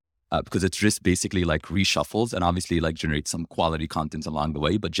garbage because it's just basically like reshuffles and obviously like generates some quality content along the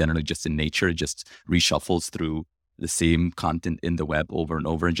way, but generally just in nature, it just reshuffles through the same content in the web over and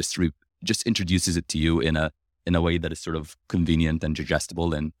over and just introduces it to you in a way that is sort of convenient and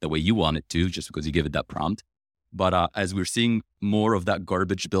digestible and the way you want it to, just because you give it that prompt. But as we're seeing more of that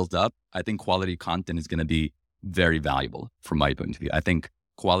garbage build up, I think quality content is going to be very valuable from my point of view. I think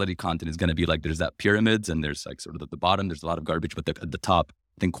quality content is going to be like, there's that pyramids and there's like sort of at the bottom, there's a lot of garbage, but at the top,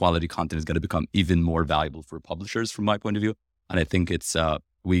 I think quality content is going to become even more valuable for publishers from my point of view. And I think it's, and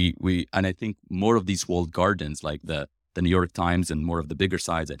I think more of these walled gardens, like the New York Times and more of the bigger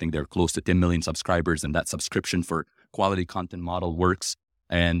sites, I think they're close to 10 million subscribers, and that subscription for quality content model works.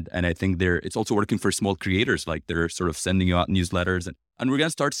 And I think it's also working for small creators, like they're sort of sending you out newsletters, and we're going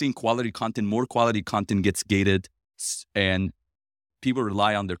to start seeing quality content, more quality content gets gated, and people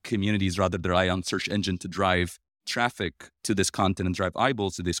rely on their communities rather than rely on search engine to drive traffic to this content and drive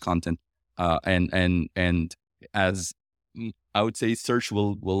eyeballs to this content. And as I would say, search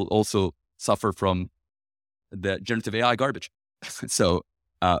will also suffer from the generative AI garbage. So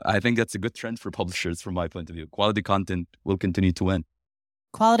I think that's a good trend for publishers from my point of view. Quality content will continue to win.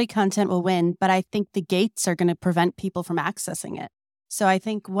 Quality content will win, but I think the gates are going to prevent people from accessing it. So I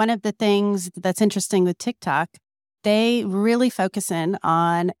think one of the things that's interesting with TikTok, they really focus in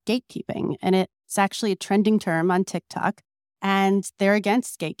on gatekeeping, and it's actually a trending term on TikTok, and they're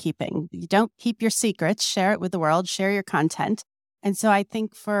against gatekeeping. You don't keep your secrets, share it with the world, share your content. And so I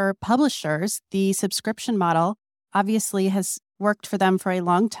think for publishers, the subscription model obviously has worked for them for a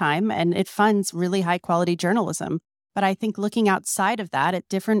long time, and it funds really high quality journalism. But I think looking outside of that at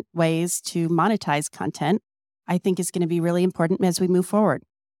different ways to monetize content, I think is going to be really important as we move forward.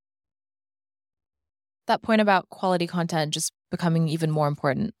 That point about quality content just becoming even more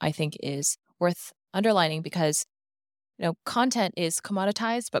important, I think, is worth underlining because, content is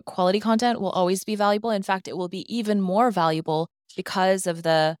commoditized, but quality content will always be valuable. In fact, it will be even more valuable because of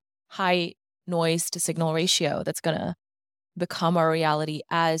the high noise to signal ratio that's going to become our reality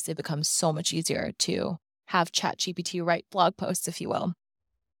as it becomes so much easier to have ChatGPT write blog posts, if you will.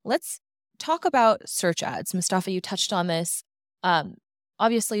 Let's talk about search ads. Mustafa, you touched on this.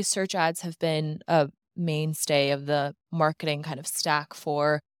 Obviously, search ads have been a mainstay of the marketing kind of stack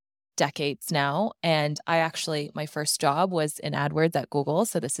for decades now. And my first job was in AdWords at Google.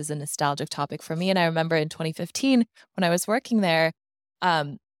 So this is a nostalgic topic for me. And I remember in 2015, when I was working there,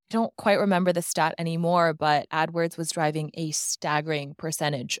 I don't quite remember the stat anymore, but AdWords was driving a staggering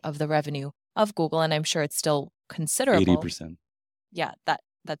percentage of the revenue of Google. And I'm sure it's still considerable. 80%. Yeah,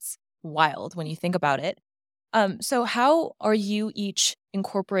 that's wild when you think about it. So how are you each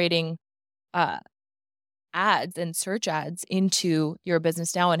incorporating ads and search ads into your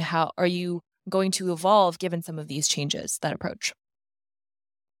business now? And how are you going to evolve given some of these changes, that approach?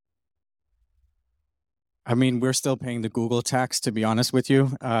 I mean, we're still paying the Google tax, to be honest with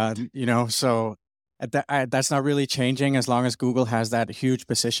you. So that's not really changing as long as Google has that huge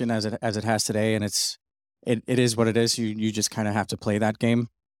position as it has today, and it is what it is. You just kind of have to play that game.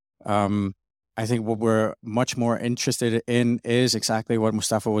 I think what we're much more interested in is exactly what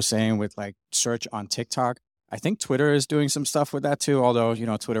Mustafa was saying with like search on TikTok. I think Twitter is doing some stuff with that too, although,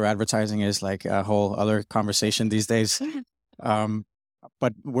 Twitter advertising is like a whole other conversation these days.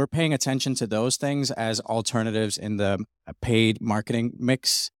 But we're paying attention to those things as alternatives in the paid marketing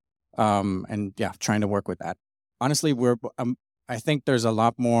mix. And yeah, trying to work with that. Honestly, I think there's a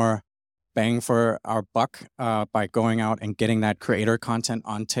lot more bang for our buck by going out and getting that creator content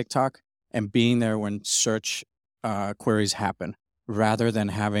on TikTok and being there when search queries happen, rather than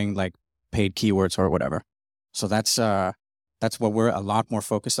having like paid keywords or whatever. So that's what we're a lot more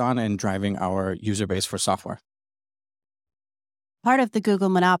focused on in driving our user base for software. Part of the Google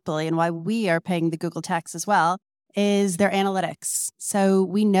monopoly and why we are paying the Google tax as well is their analytics. So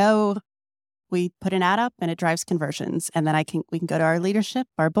we know we put an ad up and it drives conversions. And then we can go to our leadership,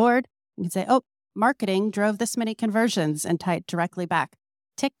 our board, and can say, oh, marketing drove this many conversions, and tie it directly back.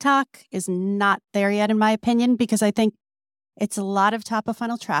 TikTok is not there yet, in my opinion, because I think it's a lot of top of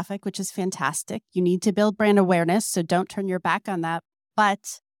funnel traffic, which is fantastic. You need to build brand awareness, so don't turn your back on that.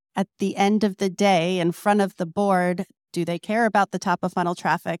 But at the end of the day, in front of the board, do they care about the top of funnel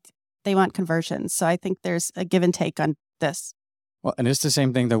traffic? They want conversions. So I think there's a give and take on this. Well, and it's the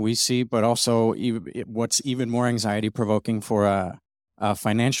same thing that we see, but also what's even more anxiety provoking for a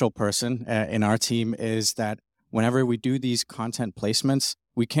financial person in our team is that whenever we do these content placements,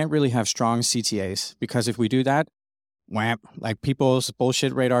 we can't really have strong CTAs, because if we do that, wham, like people's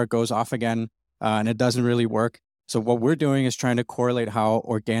bullshit radar goes off again, and it doesn't really work. So what we're doing is trying to correlate how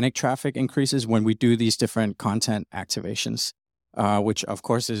organic traffic increases when we do these different content activations, which of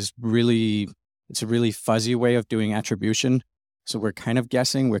course it's a really fuzzy way of doing attribution. So we're kind of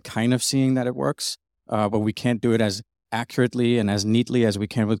guessing, we're kind of seeing that it works, but we can't do it as accurately and as neatly as we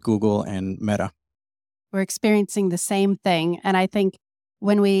can with Google and Meta. We're experiencing the same thing. And I think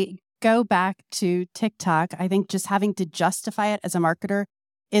when we go back to TikTok, I think just having to justify it as a marketer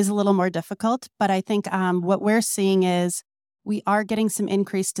is a little more difficult. But I think what we're seeing is we are getting some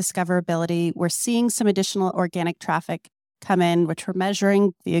increased discoverability. We're seeing some additional organic traffic come in, which we're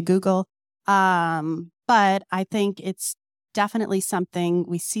measuring via Google. But I think it's definitely something,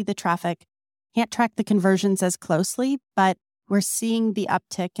 we see the traffic, can't track the conversions as closely, but we're seeing the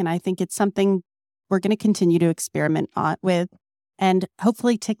uptick. And I think it's something we're going to continue to experiment with. And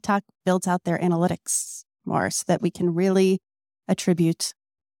hopefully TikTok builds out their analytics more so that we can really attribute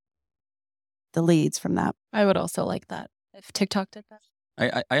the leads from that. I would also like that if TikTok did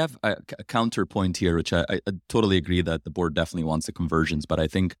that. I have a counterpoint here, which I totally agree that the board definitely wants the conversions, but I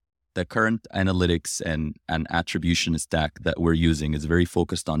think the current analytics and attribution stack that we're using is very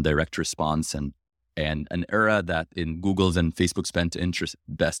focused on direct response and an era that in Google's and Facebook's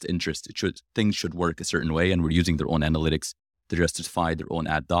best interest, things should work a certain way, and we're using their own analytics to justify their own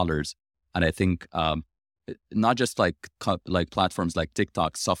ad dollars. And I think not just like platforms like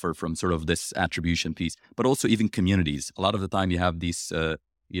TikTok suffer from sort of this attribution piece, but also even communities. A lot of the time you have these,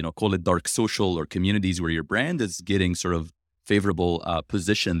 call it dark social or communities where your brand is getting sort of favorable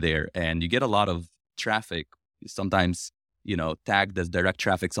position there, and you get a lot of traffic, sometimes tagged as direct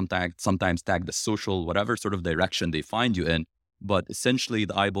traffic, sometimes tagged as social, whatever sort of direction they find you in. But essentially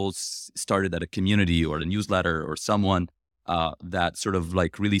the eyeballs started at a community or a newsletter or someone that sort of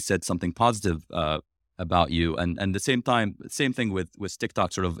like really said something positive about you. And the same thing with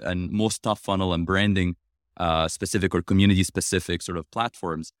TikTok sort of, and most top funnel and branding specific or community specific sort of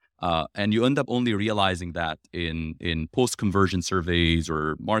platforms. And you end up only realizing that in post-conversion surveys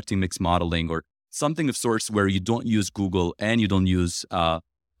or marketing mix modeling or something of sorts where you don't use Google and you don't use the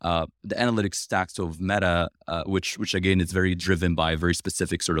analytics stacks of Meta, which again is very driven by a very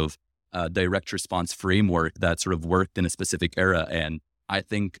specific sort of direct response framework that sort of worked in a specific era. And I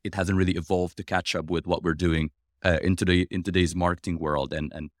think it hasn't really evolved to catch up with what we're doing in today's marketing world.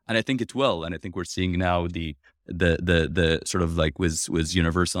 And I think it will. And I think we're seeing now the sort of like with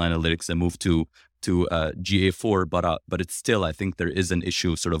universal analytics and move to GA4, but it's still, I think there is an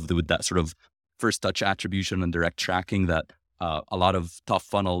issue sort of with that sort of first touch attribution and direct tracking that a lot of top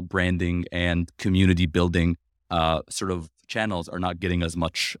funnel branding and community building sort of channels are not getting as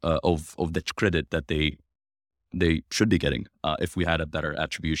much of the credit that they should be getting if we had a better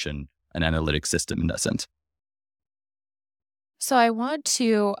attribution and analytics system in that sense. So I want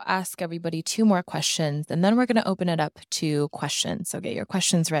to ask everybody 2 more questions, and then we're going to open it up to questions. So get your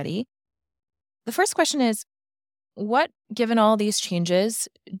questions ready. The first question is, what, given all these changes,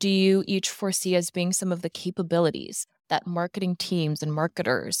 do you each foresee as being some of the capabilities that marketing teams and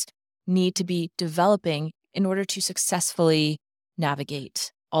marketers need to be developing in order to successfully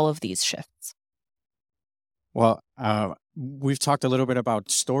navigate all of these shifts? Well, we've talked a little bit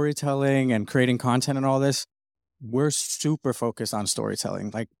about storytelling and creating content and all this. We're super focused on storytelling.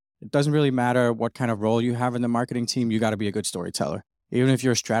 Like, it doesn't really matter what kind of role you have in the marketing team. You got to be a good storyteller. Even if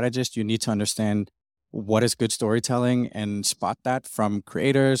you're a strategist, you need to understand what is good storytelling and spot that from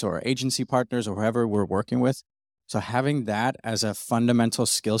creators or agency partners or whoever we're working with. So having that as a fundamental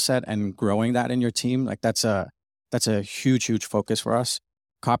skill set and growing that in your team, like that's a huge, huge focus for us.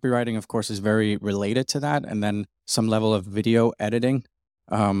 Copywriting, of course, is very related to that. And then some level of video editing.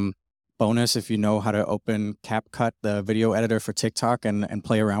 Bonus if you know how to open CapCut, the video editor for TikTok, and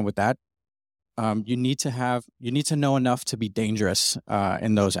play around with that. You need to know enough to be dangerous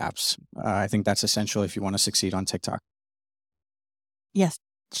in those apps. I think that's essential if you want to succeed on TikTok. Yes,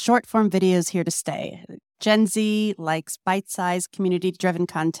 short form video is here to stay. Gen Z likes bite-sized, community-driven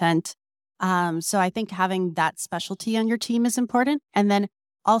content. So I think having that specialty on your team is important. And then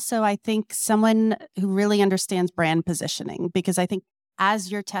also, I think someone who really understands brand positioning, because I think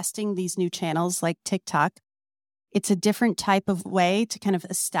as you're testing these new channels like TikTok, it's a different type of way to kind of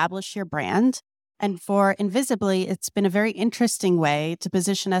establish your brand. And for Invisibly, it's been a very interesting way to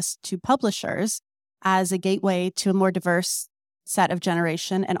position us to publishers as a gateway to a more diverse set of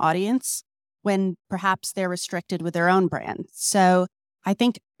generation and audience when perhaps they're restricted with their own brand. So I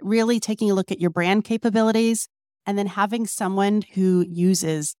think really taking a look at your brand capabilities and then having someone who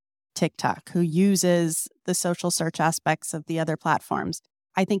uses TikTok, who uses the social search aspects of the other platforms,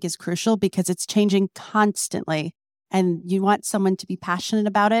 I think is crucial because it's changing constantly. And you want someone to be passionate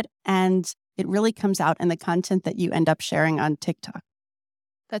about it. And it really comes out in the content that you end up sharing on TikTok.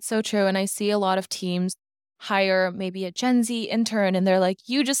 That's so true. And I see a lot of teams hire maybe a Gen Z intern and they're like,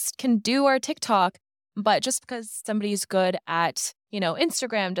 you just can do our TikTok. But just because somebody's good at,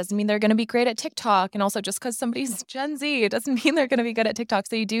 Instagram doesn't mean they're going to be great at TikTok. And also just because somebody's Gen Z, it doesn't mean they're going to be good at TikTok.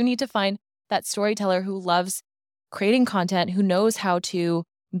 So you do need to find that storyteller who loves creating content, who knows how to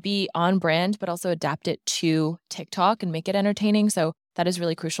be on brand, but also adapt it to TikTok and make it entertaining. So that is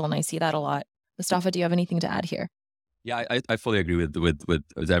really crucial. And I see that a lot. Mustafa, do you have anything to add here? Yeah, I fully agree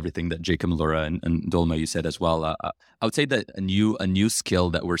with everything that Jacob, Laura, and Dolma you said as well. I would say that a new skill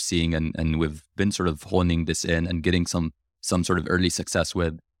that we're seeing and we've been sort of honing this in and getting some sort of early success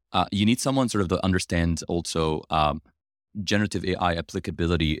with. You need someone sort of to understand also generative AI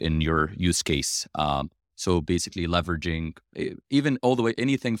applicability in your use case. So basically leveraging even all the way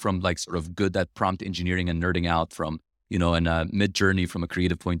anything from like sort of good at prompt engineering and nerding out from in a mid-journey from a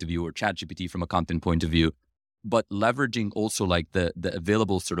creative point of view or ChatGPT from a content point of view. But leveraging also like the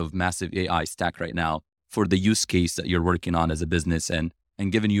available sort of massive AI stack right now for the use case that you're working on as a business and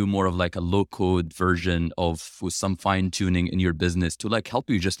giving you more of like a low code version of with some fine tuning in your business to like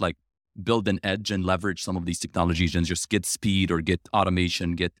help you just like build an edge and leverage some of these technologies and just get speed or get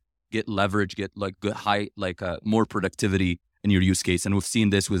automation, get leverage, get like good high, like more productivity in your use case. And we've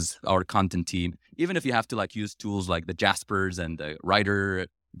seen this with our content team, even if you have to like use tools like the Jaspers and the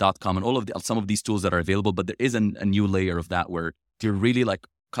Writer.com and all of some of these tools that are available, but there is a new layer of that where you're really like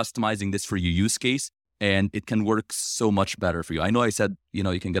customizing this for your use case and it can work so much better for you. I know I said,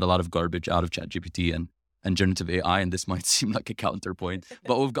 you can get a lot of garbage out of ChatGPT and generative AI, and this might seem like a counterpoint,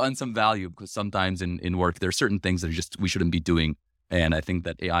 but we've gotten some value because sometimes in work, there are certain things that we shouldn't be doing. And I think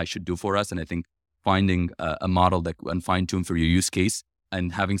that AI should do for us. And I think finding a model that and fine tune for your use case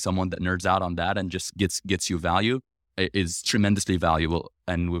and having someone that nerds out on that and just gets you value is tremendously valuable.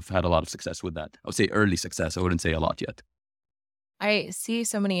 And we've had a lot of success with that. I would say early success. I wouldn't say a lot yet. I see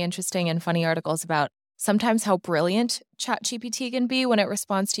so many interesting and funny articles about sometimes how brilliant ChatGPT can be when it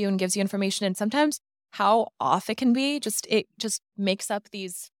responds to you and gives you information, and sometimes how off it can be. It just makes up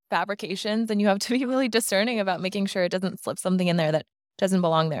these fabrications, and you have to be really discerning about making sure it doesn't slip something in there that doesn't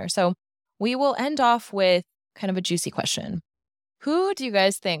belong there. So we will end off with kind of a juicy question. Who do you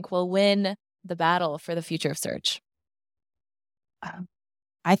guys think will win the battle for the future of search?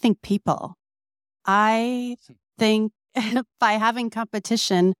 I think people. I think by having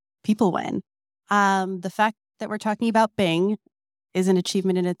competition, people win. The fact that we're talking about Bing is an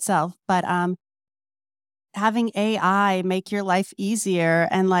achievement in itself, but having AI make your life easier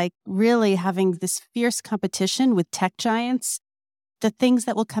and like really having this fierce competition with tech giants, the things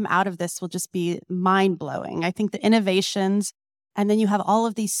that will come out of this will just be mind-blowing. I think the innovations, and then you have all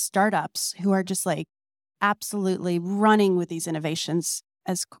of these startups who are just like absolutely running with these innovations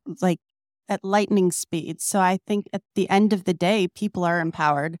as like at lightning speed. So I think at the end of the day, people are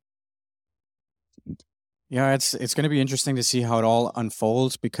empowered. Yeah, it's going to be interesting to see how it all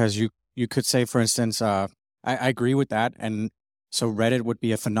unfolds because you could say, for instance, I agree with that. And so Reddit would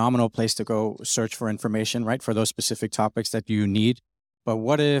be a phenomenal place to go search for information, right, for those specific topics that you need. But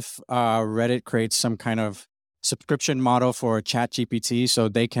what if Reddit creates some kind of subscription model for ChatGPT so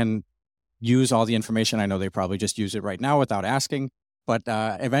they can use all the information? I know they probably just use it right now without asking, but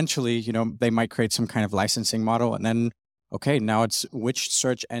eventually, they might create some kind of licensing model. And then, okay, now it's which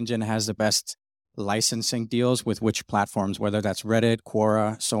search engine has the best licensing deals with which platforms, whether that's Reddit,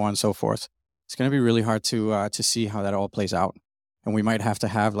 Quora, so on and so forth. It's going to be really hard to see how that all plays out. And we might have to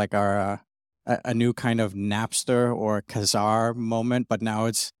have like our a new kind of Napster or Kazaa moment, but now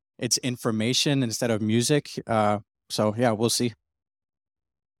it's information instead of music. So yeah, we'll see.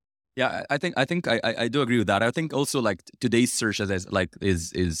 Yeah, I think I do agree with that. I think also like today's search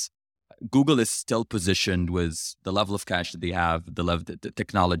is Google is still positioned with the level of cash that they have, the level the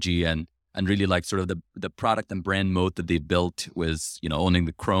technology and really like sort of the product and brand mode that they've built with owning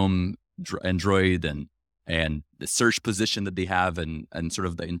the Chrome, Android, and and the search position that they have and sort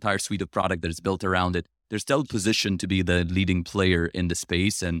of the entire suite of product that is built around it, they're still positioned to be the leading player in the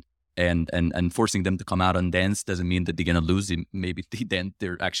space, and forcing them to come out and dance doesn't mean that they're going to lose. Maybe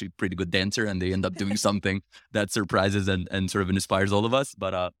they're actually a pretty good dancer and they end up doing something that surprises and sort of inspires all of us.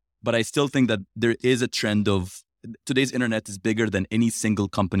 But I still think that there is a trend of today's internet is bigger than any single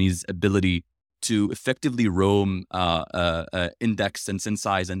company's ability to effectively roam, index and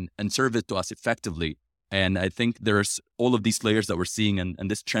synthesize and serve it to us effectively. And I think there's all of these layers that we're seeing,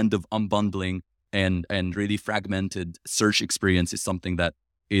 and this trend of unbundling and really fragmented search experience is something that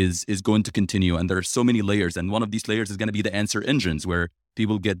is going to continue. And there are so many layers. And one of these layers is going to be the answer engines, where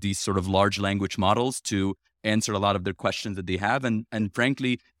people get these sort of large language models to answer a lot of their questions that they have. And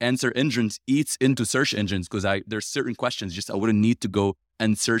frankly, answer engines eats into search engines, because there's certain questions just I wouldn't need to go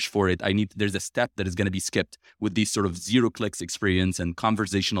and search for it. There's a step that is going to be skipped with these sort of zero clicks experience and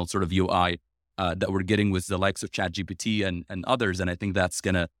conversational sort of UI that we're getting with the likes of ChatGPT and others. And I think that's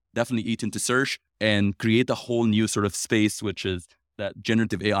going to definitely eat into search and create a whole new sort of space, which is that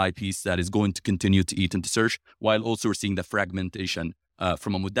generative AI piece that is going to continue to eat into search, while also we're seeing the fragmentation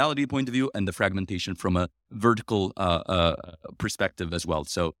from a modality point of view and the fragmentation from a vertical perspective as well.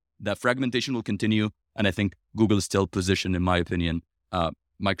 So that fragmentation will continue. And I think Google is still positioned, in my opinion.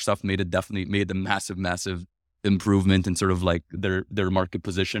 Microsoft made a massive improvement in sort of like their market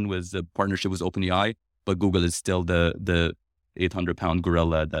position with the partnership with OpenAI, but Google is still the 800-pound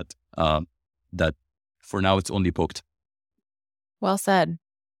gorilla that for now it's only poked. Well said.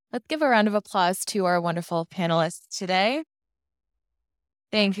 Let's give a round of applause to our wonderful panelists today.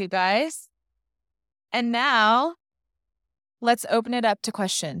 Thank you, guys. And now let's open it up to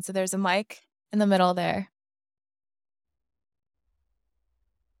questions. So there's a mic in the middle there.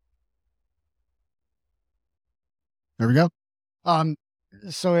 There we go.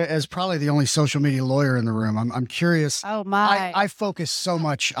 So as probably the only social media lawyer in the room, I'm curious. Oh my! I focus so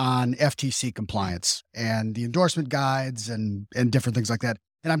much on FTC compliance and the endorsement guides and different things like that.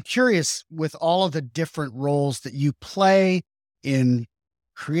 And I'm curious, with all of the different roles that you play in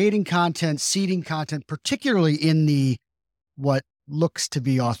creating content, seeding content, particularly in the what looks to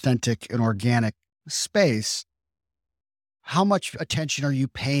be authentic and organic space, how much attention are you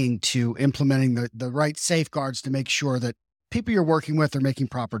paying to implementing the right safeguards to make sure that people you're working with are making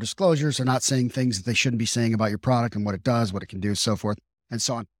proper disclosures, are not saying things that they shouldn't be saying about your product and what it does, what it can do, so forth and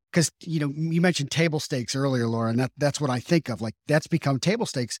so on? Because, you mentioned table stakes earlier, Laura, and that's what I think of. Like, that's become table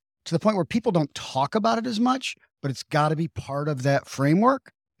stakes to the point where people don't talk about it as much, but it's got to be part of that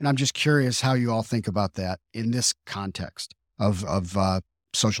framework. And I'm just curious how you all think about that in this context of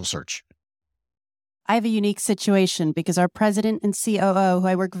social search. I have a unique situation because our president and COO, who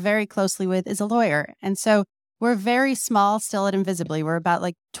I work very closely with, is a lawyer. And so we're very small still at Invisibly. We're about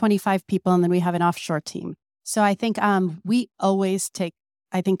like 25 people, and then we have an offshore team. So I think we always take,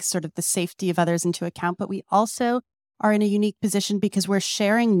 sort of the safety of others into account, but we also are in a unique position because we're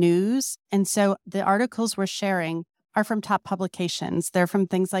sharing news. And so the articles we're sharing are from top publications. They're from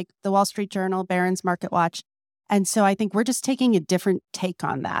things like the Wall Street Journal, Barron's, MarketWatch. And so I think we're just taking a different take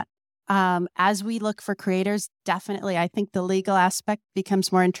on that. As we look for creators, definitely, I think the legal aspect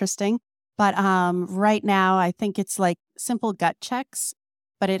becomes more interesting. But right now, I think it's like simple gut checks,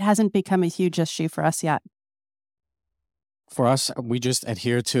 but it hasn't become a huge issue for us yet. For us, we just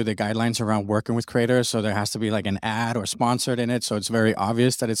adhere to the guidelines around working with creators. So there has to be like an ad or sponsored in it. So it's very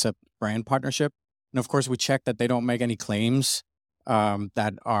obvious that it's a brand partnership. And of course, we check that they don't make any claims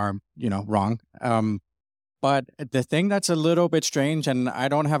that are, wrong. But the thing that's a little bit strange, and I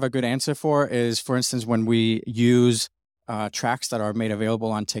don't have a good answer for, is, for instance, when we use tracks that are made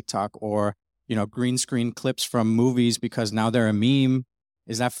available on TikTok or, green screen clips from movies because now they're a meme.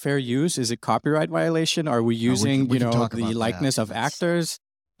 Is that fair use? Is it copyright violation? Are we using, we can talk the about likeness that. of actors?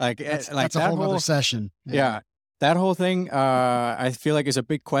 That's a whole other session. Yeah. That whole thing, I feel like is a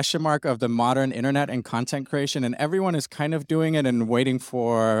big question mark of the modern internet and content creation. And everyone is kind of doing it and waiting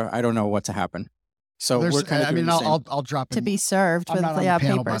for, I don't know what to happen. So we're kind of I'll drop in. To be served I'm with not on the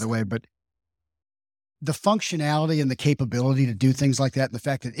panel, papers. by the way, but the functionality and the capability to do things like that, and the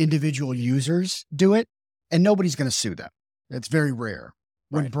fact that individual users do it, and nobody's going to sue them. It's very rare.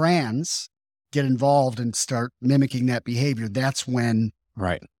 When brands get involved and start mimicking that behavior, that's when,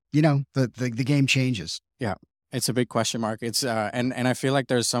 the game changes. Yeah. It's a big question mark. It's and I feel like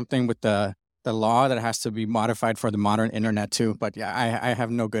there's something with the law that has to be modified for the modern internet too. But yeah, I have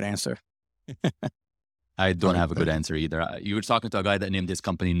no good answer. I don't have a good answer either. You were talking to a guy that named his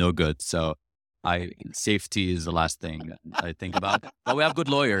company No Good. So safety is the last thing I think about. But we have good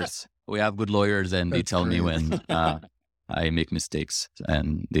lawyers. And they tell me when I make mistakes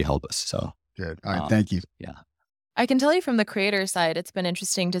and they help us. So Good. All right. Thank you. Yeah. I can tell you from the creator side, it's been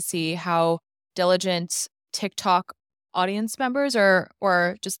interesting to see how diligent TikTok audience members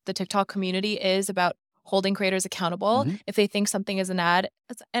or just the TikTok community is about holding creators accountable if they think something is an ad.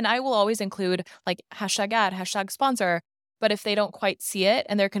 And I will always include like hashtag ad, hashtag sponsor. But if they don't quite see it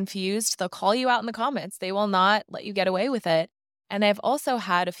and they're confused, they'll call you out in the comments. They will not let you get away with it. And I've also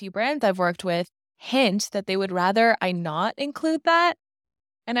had a few brands I've worked with hint that they would rather I not include that.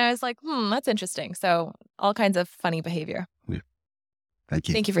 And I was like, that's interesting. So all kinds of funny behavior. Yeah. Thank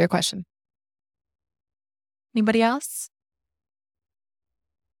you. Thank you for your question. Anybody else?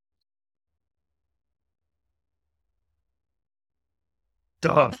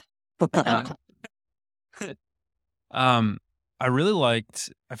 Duh. I really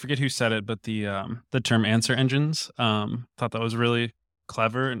liked, I forget who said it, but the term answer engines. Thought that was really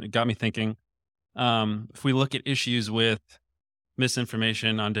clever, and it got me thinking. If we look at issues with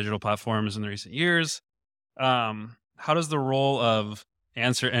misinformation on digital platforms in the recent years, how does the role of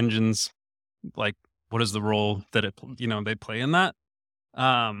answer engines, like what is the role that they play in that?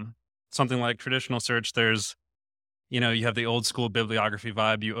 Something like traditional search, there's, you have the old school bibliography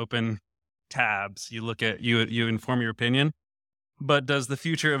vibe. You open tabs, you look at, you inform your opinion. But does the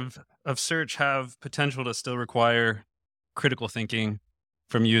future of search have potential to still require critical thinking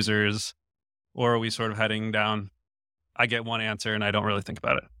from users? Or are we sort of heading down, I get one answer and I don't really think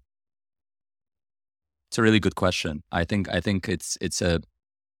about it? It's a really good question. I think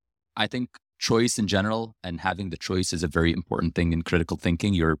choice in general and having the choice is a very important thing in critical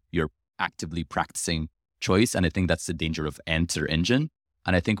thinking. You're actively practicing choice. And I think that's the danger of answer engine.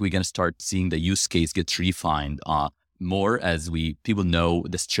 And I think we're going to start seeing the use case get refined more as people know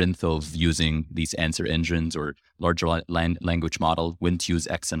the strength of using these answer engines or larger language model, when to use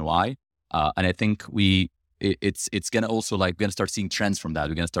X and Y. And I think it's going to also we're going to start seeing trends from that.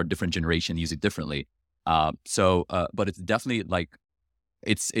 We're going to start different generation use it differently. But it's definitely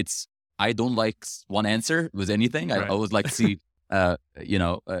I don't like one answer with anything. Right. I always like to see,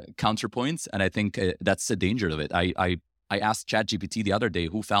 counterpoints. And I think that's the danger of it. I asked ChatGPT the other day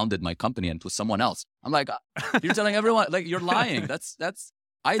who founded my company, and it was someone else. I'm like, you're telling everyone, you're lying. That's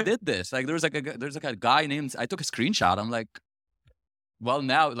I did this. There's a guy named, I took a screenshot. I'm like, well,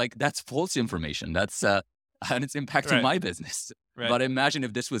 now that's false information. That's and it's impacting my business. Right. But imagine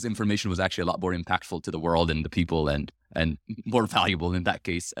if this information was actually a lot more impactful to the world and the people and more valuable in that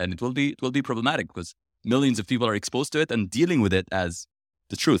case. And it will be problematic because millions of people are exposed to it and dealing with it as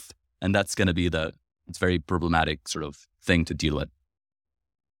the truth. And that's going to be it's very problematic sort of thing to deal with.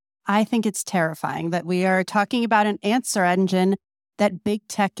 I think it's terrifying that we are talking about an answer engine that big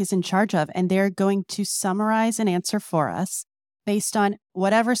tech is in charge of, and they're going to summarize an answer for us based on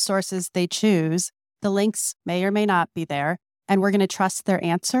whatever sources they choose. The links may or may not be there, and we're going to trust their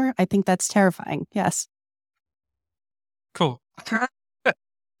answer. I think that's terrifying. Yes. Cool.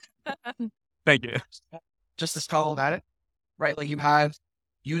 Thank you. Just as problematic, right? You have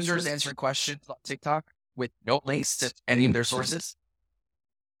users answering questions on TikTok with no links to any of their sources.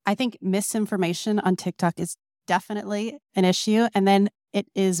 I think misinformation on TikTok is definitely an issue, and then it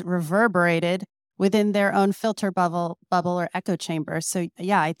is reverberated within their own filter bubble or echo chamber. So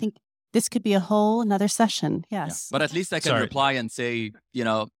yeah, I think this could be a whole another session. Yes. Yeah. But at least I can reply and say,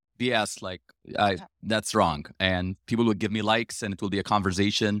 BS, that's wrong. And people would give me likes and it will be a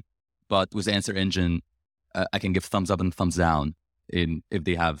conversation. But with answer engine, I can give thumbs up and thumbs down if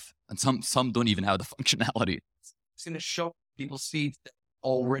they have, and some don't even have the functionality. It's going to show people seeds that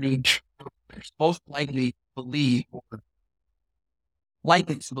already most likely believe what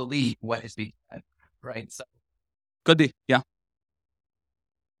is being said, right? So could be, yeah.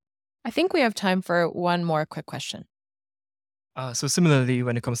 I think we have time for one more quick question. So similarly,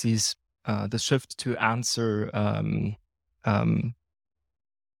 when it comes to these, the shift to answer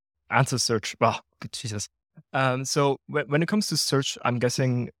search, Jesus. So when it comes to search, I'm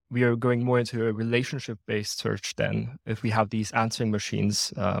guessing we are going more into a relationship-based search then, if we have these answering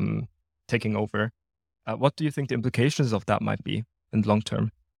machines taking over. What do you think the implications of that might be in the long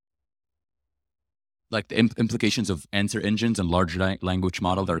term? Like the implications of answer engines and large language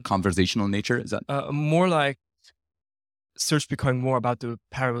model that are conversational in nature? Is that more like search becoming more about the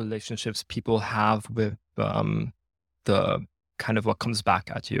power relationships people have with the kind of what comes back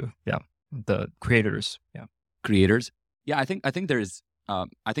at you? Yeah, the creators. Yeah, creators. Yeah, I think there's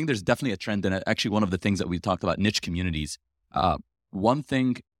definitely a trend, and actually one of the things that we talked about, niche communities. One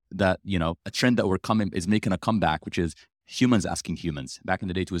thing that a trend that is making a comeback, which is humans asking humans. Back in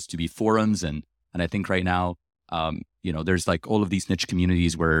the day, it was to be forums and I think right now, there's all of these niche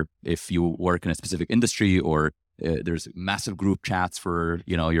communities where if you work in a specific industry or there's massive group chats for,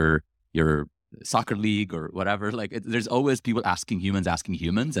 your your soccer league or whatever. Like there's always people asking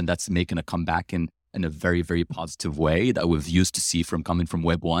humans, and that's making a comeback in a very, very positive way that we've used to see coming from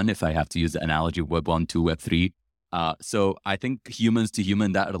Web 1, if I have to use the analogy of Web 1 to Web 3. So I think humans to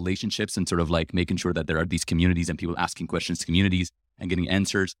human, that relationships and sort of like making sure that there are these communities and people asking questions to communities and getting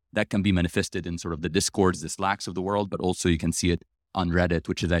answers, that can be manifested in sort of the Discords, the Slacks of the world, but also you can see it on Reddit,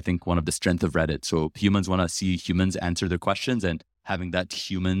 which is, I think, one of the strengths of Reddit. So humans want to see humans answer their questions, and having that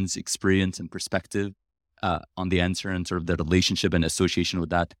humans experience and perspective on the answer and sort of the relationship and association with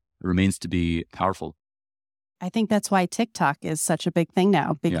that remains to be powerful. I think that's why TikTok is such a big thing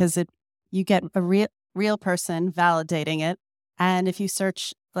now, because you get a real person validating it. And if you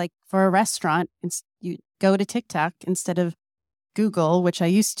search like for a restaurant, you go to TikTok instead of Google, which I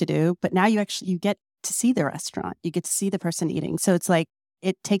used to do, but now you get to see the restaurant. You get to see the person eating. So it's like,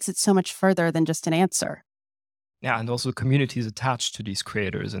 it takes it so much further than just an answer. Yeah, and also communities attached to these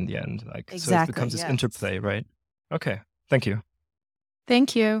creators in the end. Like, Exactly, so it becomes this interplay, right? Okay, thank you.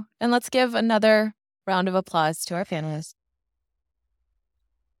 Thank you. And let's give another round of applause to our panelists.